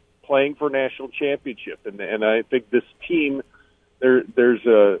 and playing for a national championship. And I think this team, there's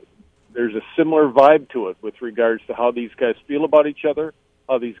a similar vibe to it with regards to how these guys feel about each other,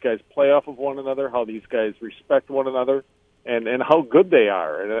 how these guys play off of one another, how these guys respect one another, and how good they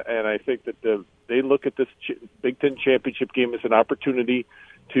are. And I think that they look at this Big Ten championship game as an opportunity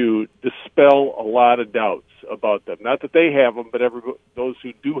to dispel a lot of doubts about them. Not that they have them, but those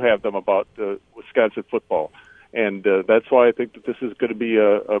who do have them about Wisconsin football. And that's why I think that this is going to be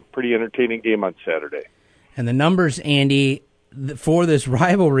a pretty entertaining game on Saturday. And the numbers, Andy, for this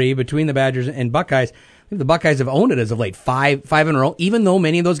rivalry between the Badgers and Buckeyes, I think the Buckeyes have owned it as of late, five in a row, even though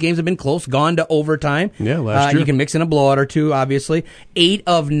many of those games have been close, gone to overtime. Yeah, last year. You can mix in a blowout or two, obviously. 8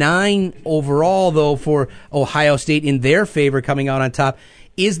 of 9 overall, though, for Ohio State in their favor coming out on top.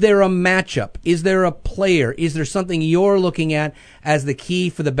 Is there a matchup? Is there a player? Is there something you're looking at as the key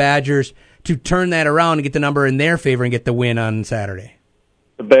for the Badgers to turn that around and get the number in their favor and get the win on Saturday?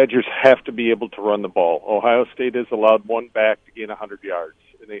 The Badgers have to be able to run the ball. Ohio State has allowed one back to gain 100 yards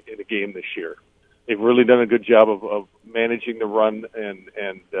in a game this year. They've really done a good job of managing the run and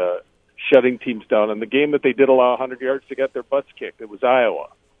shutting teams down. And the game that they did allow 100 yards, they got their butts kicked. It was Iowa.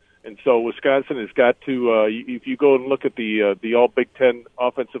 And so Wisconsin has got to, if you go and look at the all Big Ten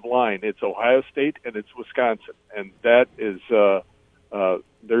offensive line, it's Ohio State and it's Wisconsin. And that is,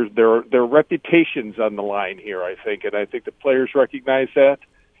 their reputation's on the line here, I think. And I think the players recognize that.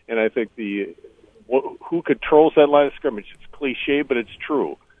 And I think who controls that line of scrimmage, it's cliche, but it's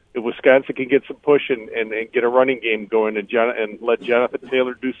true. If Wisconsin can get some push and get a running game going and let Jonathan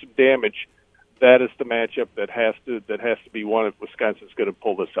Taylor do some damage, that is the matchup that has to be won if Wisconsin's going to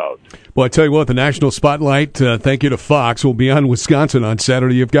pull this out. Well, I tell you what, the national spotlight, thank you to Fox, will be on Wisconsin on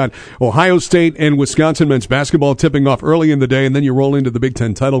Saturday. You've got Ohio State and Wisconsin men's basketball tipping off early in the day, and then you roll into the Big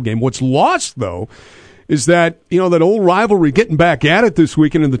Ten title game. What's lost, though, is that, that old rivalry getting back at it this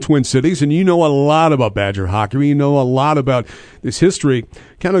weekend in the Twin Cities, and you know a lot about Badger hockey. You know a lot about this history,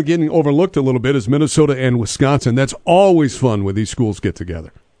 kind of getting overlooked a little bit is Minnesota and Wisconsin. That's always fun when these schools get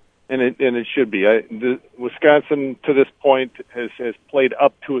together. And it should be. Wisconsin, to this point, has played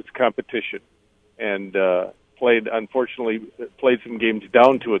up to its competition, and unfortunately played some games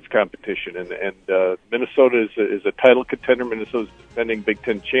down to its competition. And Minnesota is a title contender. Minnesota's defending Big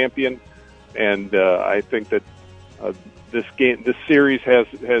Ten champion, and I think that this series has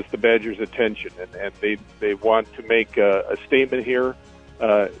the Badgers' attention, and they want to make a statement here.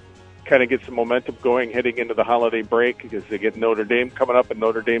 Kind of get some momentum going heading into the holiday break because they get Notre Dame coming up, and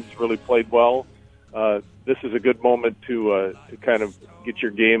Notre Dame's really played well. This is a good moment to kind of get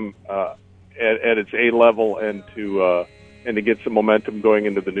your game at its A level and to get some momentum going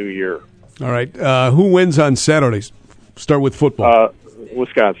into the new year. All right, who wins on Saturdays? Start with football.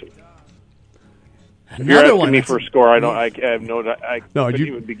 Wisconsin. If you're asking me for a score, I couldn't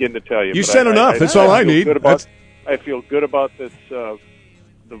even begin to tell you. You said enough. That's all I need. I feel good about this.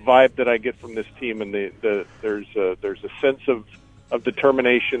 The vibe that I get from this team, and there's a sense of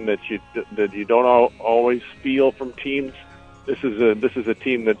determination that you don't always feel from teams. This is a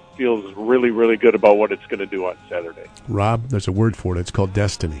team that feels really, really good about what it's going to do on Saturday. Rob, there's a word for it. It's called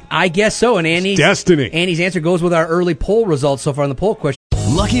destiny. I guess so. And Andy's answer goes with our early poll results so far on the poll question.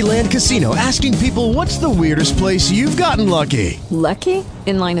 Lucky Land Casino, asking people, what's the weirdest place you've gotten lucky? Lucky?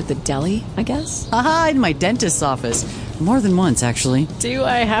 In line at the deli, I guess? Aha, in my dentist's office. More than once, actually. Do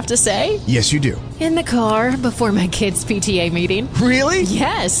I have to say? Yes, you do. In the car before my kids' PTA meeting. Really?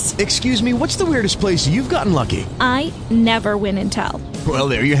 Yes. Excuse me, what's the weirdest place you've gotten lucky? I never win and tell. Well,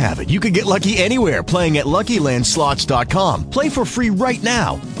 there you have it. You can get lucky anywhere, playing at LuckyLandSlots.com. Play for free right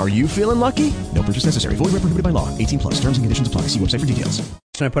now. Are you feeling lucky? No purchase necessary. Void where prohibited by law. 18+. Terms and conditions apply. See website for details.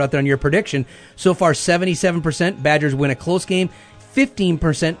 So I put out there on your prediction. So far, 77% Badgers win a close game.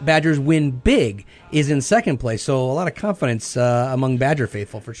 15% Badgers win big is in second place. So a lot of confidence among Badger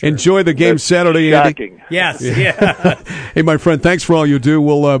faithful for sure. Enjoy the game Saturday, Andy. Yes. Yeah. Hey, my friend, thanks for all you do.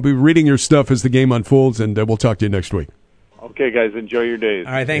 We'll be reading your stuff as the game unfolds, and we'll talk to you next week. Okay, guys, enjoy your days.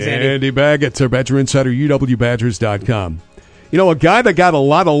 All right, thanks, Andy. Andy Baggett, our Badger Insider, UWBadgers.com. You know, a guy that got a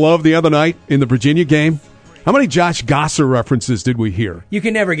lot of love the other night in the Virginia game, how many Josh Gosser references did we hear? You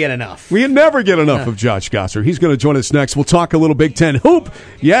can never get enough. We never get enough of Josh Gosser. He's going to join us next. We'll talk a little Big Ten hoop.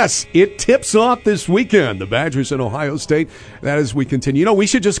 Yes, it tips off this weekend. The Badgers and Ohio State. That as we continue. You know, we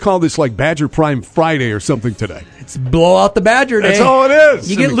should just call this like Badger Prime Friday or something today. It's blow out the Badger day. That's all it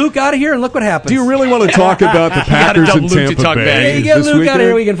is. You get Luke out of here and look what happens. Do you really want to talk about the Packers and Tampa Bay? Yeah, you get Luke out of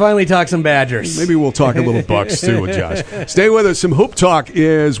here, we can finally talk some Badgers. Maybe we'll talk a little Bucks too with Josh. Stay with us. Some hoop talk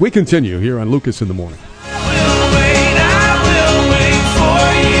as we continue here on Lucas in the Morning.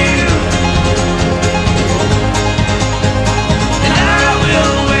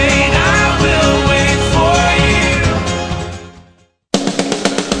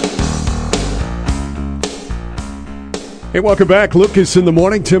 Hey, welcome back. Lucas in the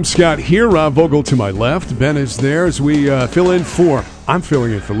Morning. Tim Scott here. Rob Vogel to my left. Ben is there as we I'm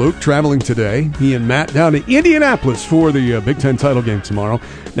filling in for Luke, traveling today. He and Matt down to Indianapolis for the Big Ten title game tomorrow.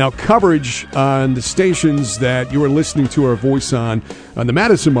 Now, coverage on the stations that you are listening to our voice on the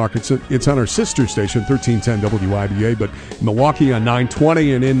Madison market, it's on our sister station, 1310 WIBA, but in Milwaukee on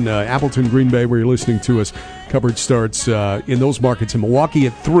 920 and in Appleton, Green Bay, where you're listening to us, coverage starts in those markets in Milwaukee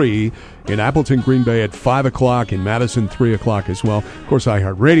at 3, in Appleton, Green Bay at 5 o'clock, in Madison, 3 o'clock as well. Of course,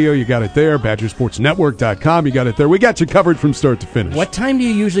 iHeartRadio, you got it there. BadgerSportsNetwork.com, you got it there. We got you covered from start to finish. What time do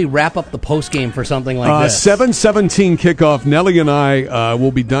you usually wrap up the post game for something like this? 7:17 kickoff. Nelly and I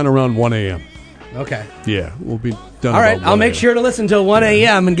will be done around 1 a.m. Okay. Yeah, we'll be done. All right, I'll make sure to listen till 1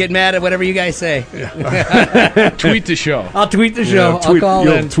 a.m. and get mad at whatever you guys say. Tweet the show. I'll tweet the show. I'll call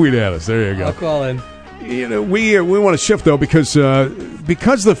in. Tweet at us. There you go. I'll call in. You know, we want to shift though because of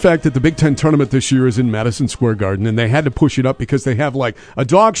the fact that the Big Ten tournament this year is in Madison Square Garden, and they had to push it up because they have like a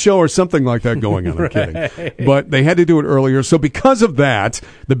dog show or something like that going on. I'm kidding, but they had to do it earlier. So because of that,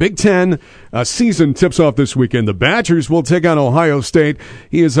 the Big Ten season tips off this weekend. The Badgers will take on Ohio State.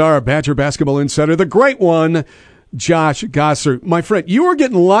 He is our Badger basketball insider, the great one, Josh Gosser. My friend, you were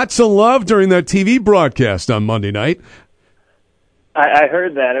getting lots of love during that TV broadcast on Monday night. I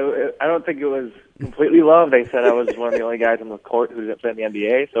heard that. I don't think it was completely love. They said I was one of the only guys on the court who didn't play in the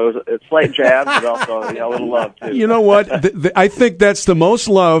NBA, so it was a slight jab, but also a little love too. You know what? I think that's the most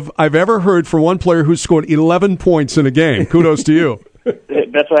love I've ever heard for one player who scored 11 points in a game. Kudos to you.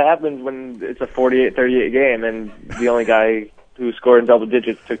 That's what happens when it's a 48-38 game, and the only guy who scored in double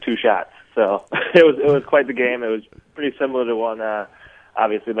digits took 2 shots. So it was quite the game. It was pretty similar to one,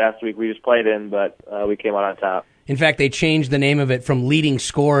 obviously, last week we just played in, but we came out on top. In fact, they changed the name of it from leading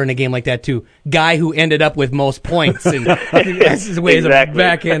scorer in a game like that to guy who ended up with most points. And that's his way exactly. As a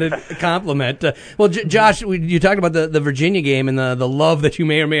backhanded compliment. Well, Josh, you talked about the Virginia game and the love that you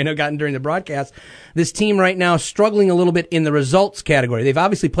may or may not have gotten during the broadcast. This team right now struggling a little bit in the results category. They've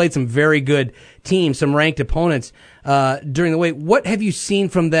obviously played some very good teams, some ranked opponents during the way. What have you seen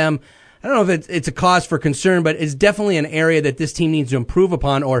from them? I don't know if it's a cause for concern, but it's definitely an area that this team needs to improve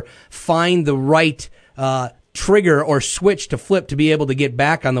upon or find the right trigger or switch to flip to be able to get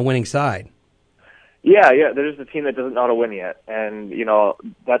back on the winning side. Yeah, they're just a team that doesn't know how to win yet, and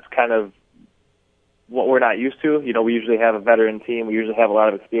that's kind of what we're not used to. We usually have a veteran team, we usually have a lot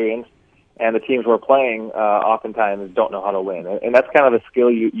of experience, and the teams we're playing oftentimes don't know how to win, and that's kind of a skill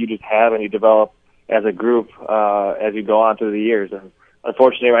you just have and you develop as a group as you go on through the years. And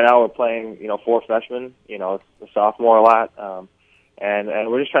unfortunately, right now we're playing 4 freshmen, a sophomore a lot, and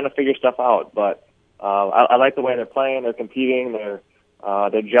we're just trying to figure stuff out, but. I like the way they're playing. They're competing. They're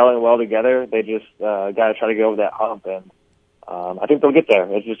gelling well together. They just got to try to get over that hump, and I think they'll get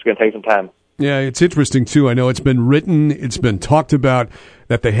there. It's just going to take some time. Yeah, it's interesting, too. I know it's been written, it's been talked about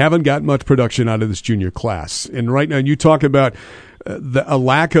that they haven't got much production out of this junior class. And right now, you talk about a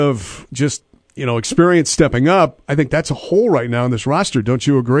lack of just, experience stepping up. I think that's a hole right now in this roster. Don't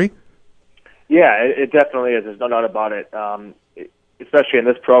you agree? Yeah, it definitely is. There's no doubt about it. Especially in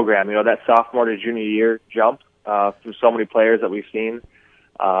this program, that sophomore to junior year jump through so many players that we've seen.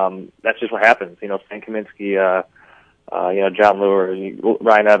 that's just what happens. Stan Kaminsky, John Lure,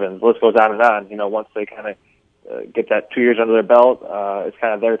 Ryan Evans, the list goes on and on. Once they kind of get that 2 years under their belt, it's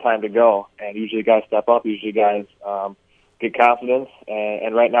kind of their time to go. And usually guys step up. Usually guys get confidence.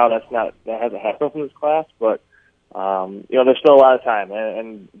 And right now that hasn't happened from this class, but there's still a lot of time.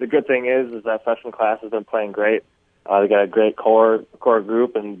 And the good thing is that freshman class has been playing great. They got a great core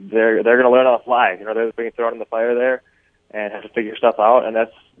group, and they're going to learn on the fly. They're being thrown in the fire there and have to figure stuff out. And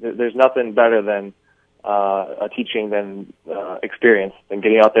there's nothing better than a teaching than experience, than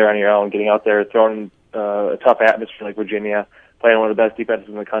getting out there on your own, getting out there, throwing a tough atmosphere like Virginia, playing one of the best defenses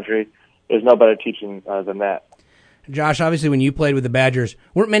in the country. There's no better teaching than that. Josh, obviously when you played with the Badgers,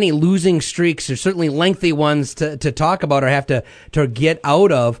 weren't many losing streaks, or certainly lengthy ones to talk about or have to get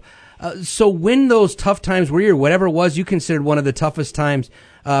out of. So when those tough times were, or whatever it was you considered one of the toughest times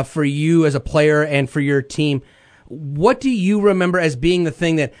for you as a player and for your team, what do you remember as being the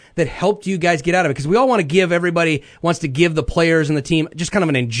thing that helped you guys get out of it? Because we all want to give, everybody wants to give the players and the team just kind of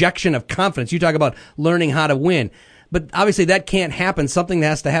an injection of confidence. You talk about learning how to win. But obviously that can't happen. Something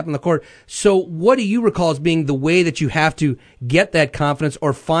has to happen in the court. So what do you recall as being the way that you have to get that confidence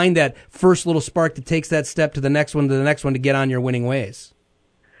or find that first little spark that takes that step to the next one to get on your winning ways?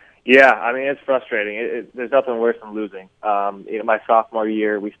 Yeah, I mean, it's frustrating. There's nothing worse than losing. My sophomore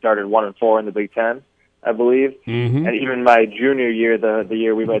year, we started 1-4 in the Big Ten, I believe. Mm-hmm. And even my junior year, the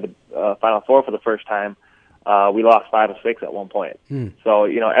year we made the Final Four for the first time, we lost 5 or 6 at one point. So,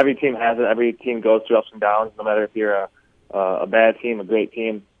 every team has it. Every team goes through ups and downs, no matter if you're a bad team, a great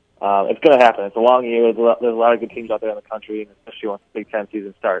team. It's going to happen. It's a long year. There's a lot of good teams out there in the country, especially once the Big Ten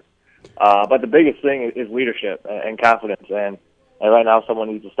season starts. But the biggest thing is leadership and confidence. And right now, someone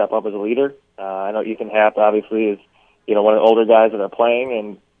needs to step up as a leader. I know Ethan Happ, obviously, is one of the older guys that are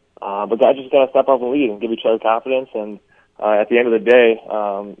playing, but guys just got to step up and lead and give each other confidence. And at the end of the day,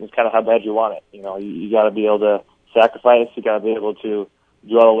 it's kind of how bad you want it. You got to be able to sacrifice. You got to be able to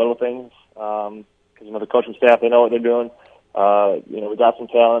do all the little things. Because the coaching staff, they know what they're doing. We got some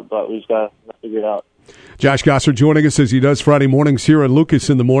talent, but we just got to figure it out. Josh Gosser joining us as he does Friday mornings here at Lucas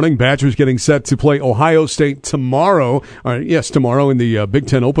in the Morning. Badgers getting set to play Ohio State tomorrow. Tomorrow in the Big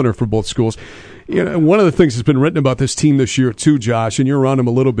Ten opener for both schools. One of the things that's been written about this team this year too, Josh, and you're around them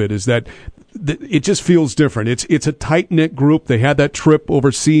a little bit, is that it just feels different. It's a tight-knit group. They had that trip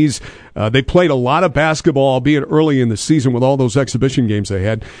overseas. They played a lot of basketball, albeit early in the season with all those exhibition games they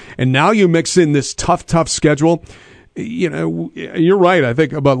had. And now you mix in this tough schedule. You're right, I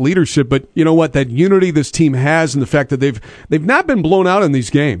think, about leadership, but you know what? That unity this team has and the fact that they've not been blown out in these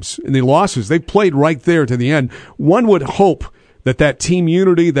games, in the losses. They've played right there to the end. One would hope that team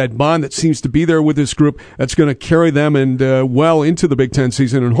unity, that bond that seems to be there with this group, that's going to carry them and well into the Big Ten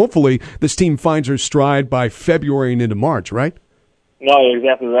season. And hopefully this team finds their stride by February and into March, right? No, you're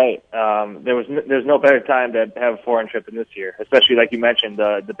exactly right. There's no better time to have a foreign trip than this year, especially like you mentioned,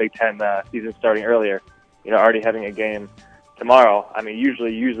 the Big Ten season starting earlier. Already having a game tomorrow. I mean,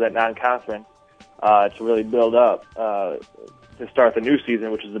 usually use that non-conference to really build up to start the new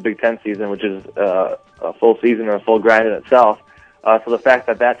season, which is the Big Ten season, which is a full season or a full grind in itself. So the fact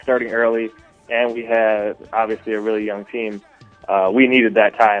that that's starting early, and we had obviously a really young team, we needed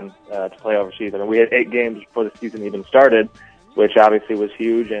that time to play overseas. I mean, we had 8 games before the season even started, which obviously was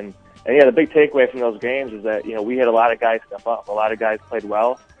huge. And the big takeaway from those games is that we had a lot of guys step up. A lot of guys played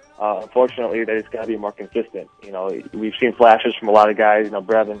well. Unfortunately, they just got to be more consistent. We've seen flashes from a lot of guys.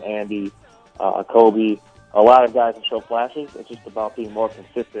 Brevin, Andy, Kobe, a lot of guys that show flashes. It's just about being more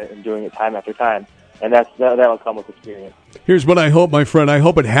consistent and doing it time after time. And that'll come with experience. Here's what I hope, my friend. I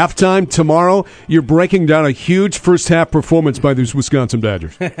hope at halftime tomorrow you're breaking down a huge first-half performance by these Wisconsin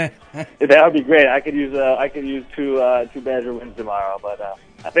Badgers. That would be great. I could use two Badger wins tomorrow, but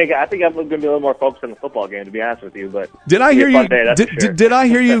I think I'm going to be a little more focused on the football game, to be honest with you. But did I hear you? Did I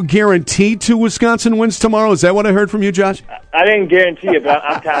hear you guarantee 2 Wisconsin wins tomorrow? Is that what I heard from you, Josh? I didn't guarantee it, but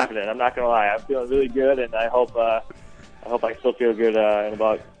I'm confident. I'm not going to lie. I'm feeling really good, and I hope I still feel good in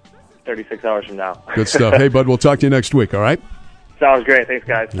about 36 hours from now. Good stuff. Hey, bud, we'll talk to you next week, all right? Sounds great. Thanks,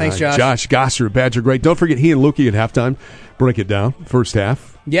 guys. Thanks, Josh. Josh Gosser, Badger Great. Don't forget he and Lukey at halftime. Break it down. First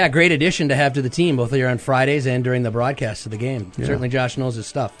half. Yeah, great addition to have to the team, both here on Fridays and during the broadcast of the game. Yeah. Certainly Josh knows his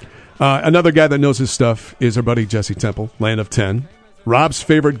stuff. Another guy that knows his stuff is our buddy Jesse Temple, Land of 10. Rob's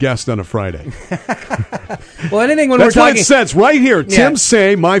favorite guest on a Friday. Well, anything when That's we're talking... what it says right here. Yeah. Tim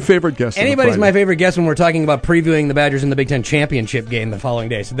Say, my favorite guest Anybody's my favorite guest when we're talking about previewing the Badgers in the Big Ten Championship game the following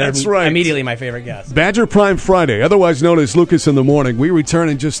day. So that's right. Immediately my favorite guest. Badger Prime Friday, otherwise known as Lucas in the Morning. We return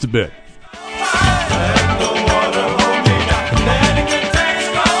in just a bit.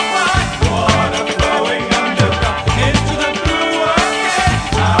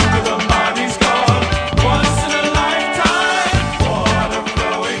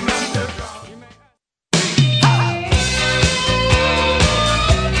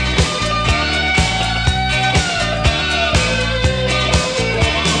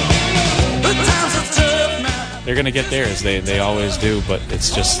 they're going to get theirs. They always do, but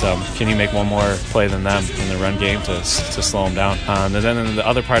it's just can you make one more play than them in the run game to slow them down? And then the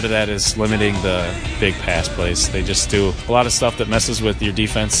other part of that is limiting the big pass plays. They just do a lot of stuff that messes with your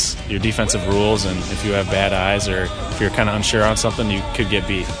defense, your defensive rules, and if you have bad eyes or if you're kind of unsure on something, you could get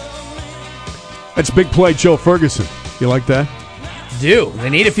beat. That's big play Joe Ferguson. You like that? They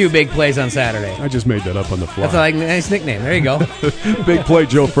need a few big plays on Saturday. I just made that up on the fly. That's a nice nickname. There you go. Big play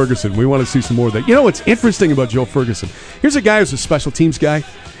Joe Ferguson. We want to see some more of that. You know what's interesting about Joe Ferguson? Here's a guy who's a special teams guy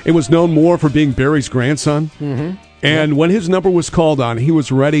and was known more for being Barry's grandson. Mm-hmm. And when his number was called on, he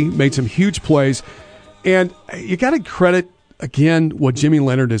was ready, made some huge plays. And you got to credit, again, what Jimmy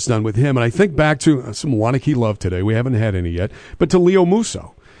Leonard has done with him. And I think back to some Wanakee love today. We haven't had any yet. But to Leo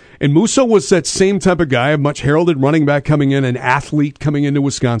Musso. And Musso was that same type of guy, a much heralded running back coming in, an athlete coming into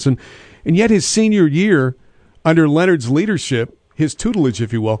Wisconsin. And yet his senior year, under Leonard's leadership, his tutelage,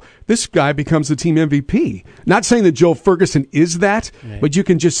 if you will, this guy becomes the team MVP. Not saying that Joe Ferguson is that, but you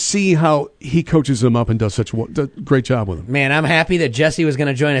can just see how he coaches them up and does such a great job with them. Man, I'm happy that Jesse was going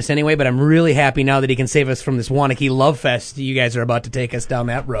to join us anyway, but I'm really happy now that he can save us from this Wanakee Love Fest. You guys are about to take us down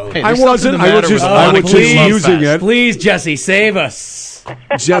that road. Hey, I wasn't. I was just using it. Please, Jesse, save us.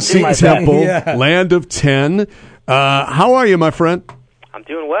 Jesse Temple, Land of 10. How are you, my friend? I'm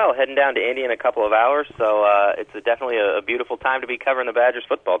doing well. Heading down to Indy in a couple of hours, so it's definitely a beautiful time to be covering the Badgers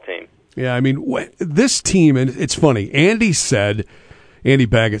football team. Yeah, I mean, this team, and it's funny, Andy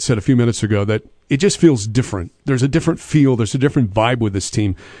Baggett said a few minutes ago that it just feels different. There's a different feel. There's a different vibe with this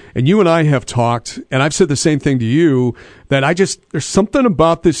team. And you and I have talked, and I've said the same thing to you, that there's something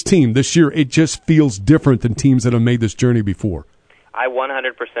about this team this year, it just feels different than teams that have made this journey before. I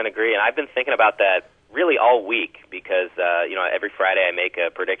 100% agree, and I've been thinking about that really all week because, every Friday I make a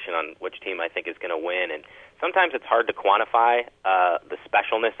prediction on which team I think is going to win, and sometimes it's hard to quantify the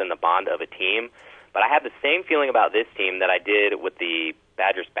specialness and the bond of a team, but I have the same feeling about this team that I did with the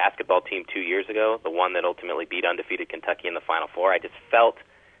Badgers basketball team 2 years ago, the one that ultimately beat undefeated Kentucky in the Final Four. I just felt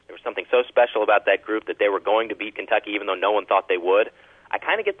there was something so special about that group that they were going to beat Kentucky even though no one thought they would. I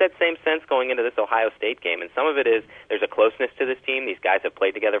kind of get that same sense going into this Ohio State game, and some of it is there's a closeness to this team. These guys have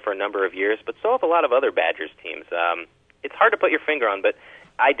played together for a number of years, but so have a lot of other Badgers teams. It's hard to put your finger on, but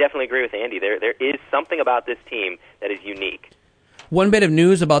I definitely agree with Andy. There is something about this team that is unique. One bit of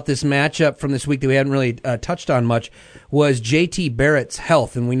news about this matchup from this week that we hadn't really touched on much was J.T. Barrett's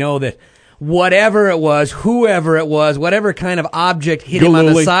health, and we know that whatever it was, whoever it was, whatever kind of object hit him on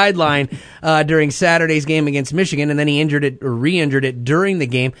the sideline during Saturday's game against Michigan, and then he re-injured it during the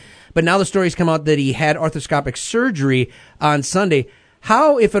game. But now the story's come out that he had arthroscopic surgery on Sunday.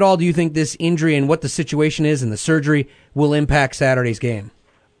 How, if at all, do you think this injury and what the situation is and the surgery will impact Saturday's game?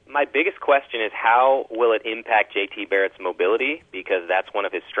 My biggest question is how will it impact J.T. Barrett's mobility, because that's one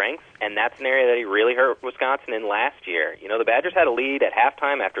of his strengths, and that's an area that he really hurt Wisconsin in last year. You know, the Badgers had a lead at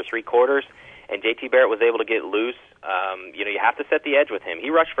halftime after three quarters, and J.T. Barrett was able to get loose. You have to set the edge with him. He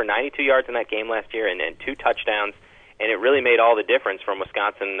rushed for 92 yards in that game last year and 2 touchdowns, and it really made all the difference from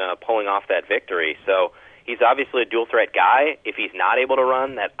Wisconsin pulling off that victory. So he's obviously a dual-threat guy. If he's not able to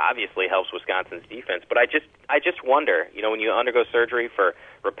run, that obviously helps Wisconsin's defense. But I just wonder, when you undergo surgery for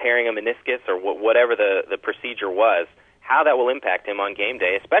repairing a meniscus or whatever the procedure was, how that will impact him on game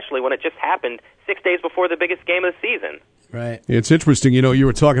day, especially when it just happened 6 days before the biggest game of the season. Right. It's interesting. You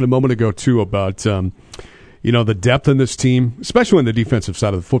were talking a moment ago, too, about the depth in this team, especially on the defensive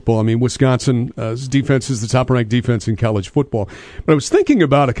side of the football. I mean, Wisconsin's defense is the top-ranked defense in college football. But I was thinking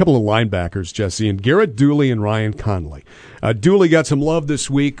about a couple of linebackers, Jesse, and Garrett Dooley and Ryan Connolly. Dooley got some love this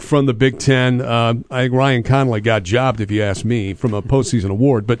week from the Big Ten. I think Ryan Connolly got jobbed, if you ask me, from a postseason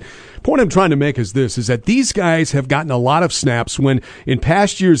award. But the point I'm trying to make is this, is that these guys have gotten a lot of snaps when in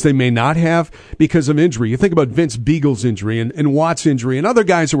past years they may not have because of injury. You think about Vince Beagle's injury and Watt's injury and other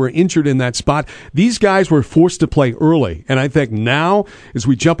guys who were injured in that spot. These guys were forced to play early. And I think now, as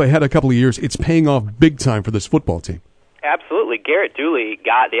we jump ahead a couple of years, it's paying off big time for this football team. Absolutely. Garrett Dooley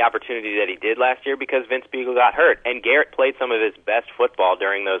got the opportunity that he did last year because Vince Beagle got hurt, and Garrett played some of his best football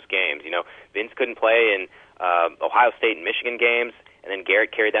during those games. Vince couldn't play in Ohio State and Michigan games, and then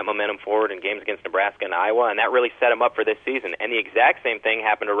Garrett carried that momentum forward in games against Nebraska and Iowa, and that really set him up for this season. And the exact same thing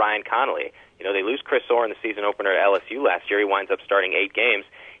happened to Ryan Connolly. They lose Chris Orr in the season opener at LSU last year. He winds up starting 8 games.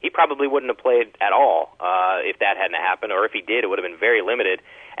 He probably wouldn't have played at all if that hadn't happened, or if he did, it would have been very limited.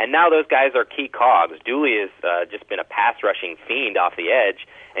 And now those guys are key cogs. Dooley has just been a pass-rushing fiend off the edge,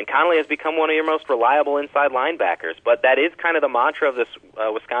 and Connolly has become one of your most reliable inside linebackers. But that is kind of the mantra of this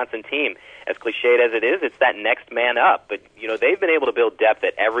Wisconsin team. As cliched as it is, it's that next man up. But, they've been able to build depth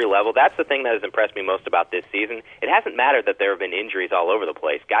at every level. That's the thing that has impressed me most about this season. It hasn't mattered that there have been injuries all over the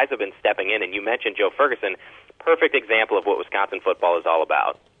place. Guys have been stepping in, and you mentioned Joe Ferguson. perfect example of what Wisconsin football is all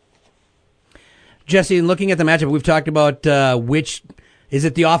about. Jesse, looking at the matchup, we've talked about which is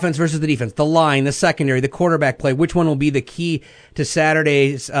it the offense versus the defense, the line, the secondary, the quarterback play, which one will be the key to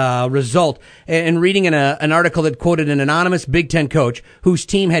Saturday's result. And reading in an article that quoted an anonymous Big Ten coach whose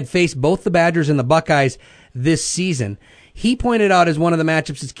team had faced both the Badgers and the Buckeyes this season, he pointed out as one of the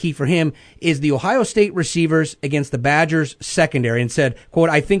matchups that's key for him is the Ohio State receivers against the Badgers secondary, and said, quote,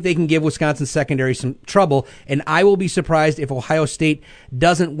 I think they can give Wisconsin secondary some trouble, and I will be surprised if Ohio State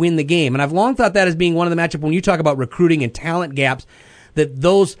doesn't win the game. And I've long thought that as being one of the matchups when you talk about recruiting and talent gaps, that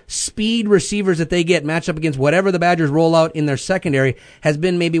those speed receivers that they get matched up against whatever the Badgers roll out in their secondary has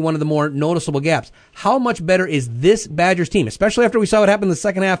been maybe one of the more noticeable gaps. How much better is this Badgers team, especially after we saw what happened in the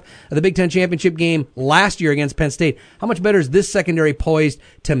second half of the Big Ten championship game last year against Penn State? How much better is this secondary poised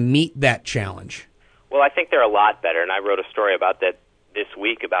to meet that challenge? Well, I think they're a lot better, and I wrote a story about that this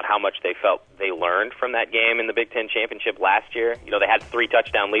week about how much they felt they learned from that game in the Big Ten championship last year. You know, they had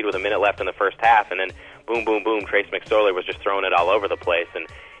 3-touchdown lead with a minute left in the first half, and then boom, boom, boom, Trace McSorley was just throwing it all over the place. And,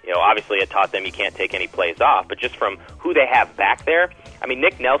 you know, obviously it taught them you can't take any plays off. But just from who they have back there, I mean,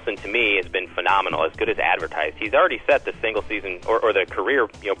 Nick Nelson, to me, has been phenomenal, as good as advertised. He's already set the single season or the career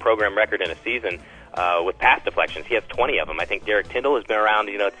program record in a season with pass deflections. He has 20 of them. I think Derek Tyndall has been around,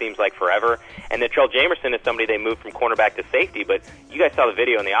 it seems like forever. And then Trell Jamerson is somebody they moved from cornerback to safety. But you guys saw the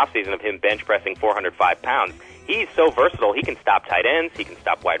video in the offseason of him bench pressing 405 pounds. He's so versatile. He can stop tight ends. He can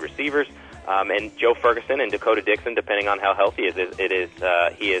stop wide receivers. And Joe Ferguson and Dakota Dixon, depending on how healthy he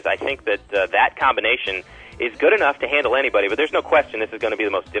is. I think that that combination is good enough to handle anybody, but there's no question this is going to be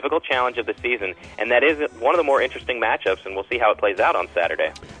the most difficult challenge of the season, and that is one of the more interesting matchups, and we'll see how it plays out on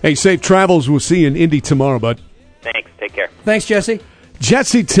Saturday. Hey, safe travels. We'll see you in Indy tomorrow, bud. Thanks. Take care. Thanks, Jesse.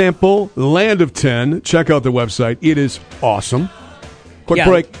 Jesse Temple, Land of 10. Check out the website. It is awesome. Quick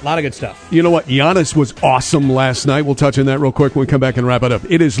break. A lot of good stuff. You know what? Giannis was awesome last night. We'll touch on that real quick when we come back and wrap it up.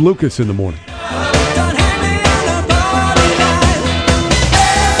 It is Lucas in the morning.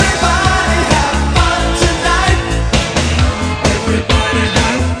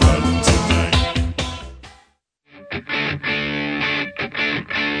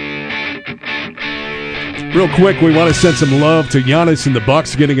 Real quick, we want to send some love to Giannis and the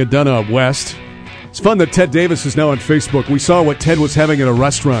Bucks getting it done out west. It's fun that Ted Davis is now on Facebook. We saw what Ted was having at a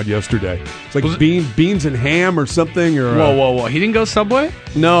restaurant yesterday. It's like beans and ham or something. Or whoa! He didn't go Subway?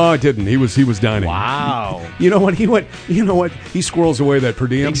 No, I didn't. He was dining. Wow. You know what? He squirrels away that per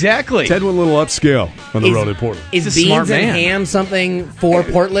diem. Exactly. Ted went a little upscale on the road in Portland. Is beans and ham something for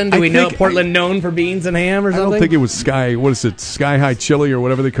Portland? Do we know Portland known for beans and ham or something? I don't think it was Sky High Chili or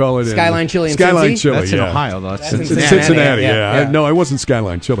whatever they call it. Skyline Chili in Skyline Cincy? Chili. That's in Ohio, though. That's in Cincinnati. Yeah. No, it wasn't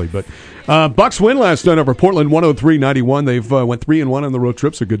Skyline Chili, but Bucks win last night over Portland, 103-91. They've went 3-1 on the road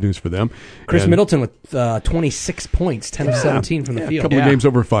trip, so good news for them. Chris Middleton with 26 points, 10 of 17 from the field. A couple of games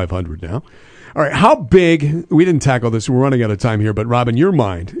over 500 now. All right, how big, we didn't tackle this, we're running out of time here, but Rob, in your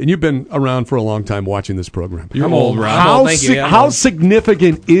mind, and you've been around for a long time watching this program. You're old, Rob. How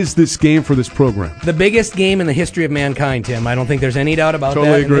significant is this game for this program? The biggest game in the history of mankind, Tim. I don't think there's any doubt about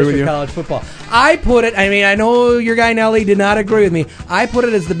Totally that agree in the with history you. of college football. I know your guy Nelly did not agree with me. I put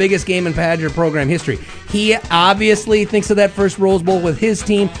it as the biggest game in Badger program history. He obviously thinks of that first Rose Bowl with his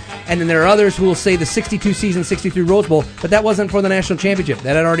team, and then there are others who will say the 62 season, 63 Rose Bowl, but that wasn't for the national championship.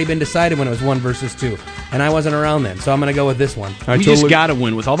 That had already been decided when it was 1 versus 2. And I wasn't around then, so I'm going to go with this one. We just got to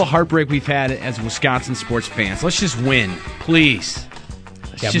win. With all the heartbreak we've had as Wisconsin sports fans, let's just win, please.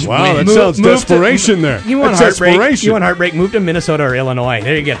 Wow, that sounds desperation there. You want That's heartbreak? desperation. You want heartbreak? Move to Minnesota or Illinois.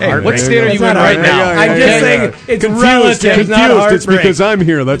 There you get heartbreak. What state are you in That's not right now? I'm just saying it's relative, it's not Confused. It's heartbreak. because I'm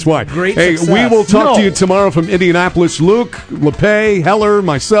here. That's why. Great Hey, success. we will talk to you tomorrow from Indianapolis. Luke, LePay, Heller,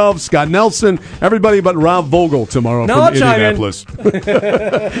 myself, Scott Nelson, everybody but Rob Vogel tomorrow No, from I'll chime in. Indianapolis.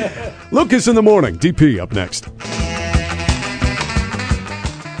 Lucas in the morning. DP up next.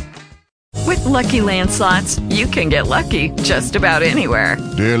 With Lucky Land Slots, you can get lucky just about anywhere.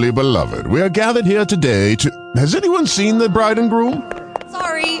 Dearly beloved, we are gathered here today to... Has anyone seen the bride and groom?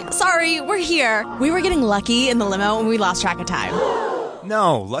 Sorry, we're here. We were getting lucky in the limo and we lost track of time.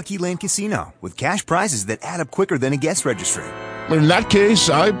 No, Lucky Land Casino, with cash prizes that add up quicker than a guest registry. In that case,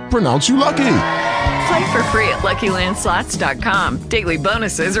 I pronounce you lucky. Play for free at LuckyLandSlots.com. Daily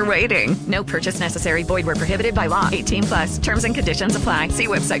bonuses are waiting. No purchase necessary. Void where prohibited by law. 18+. Terms and conditions apply. See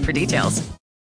website for details.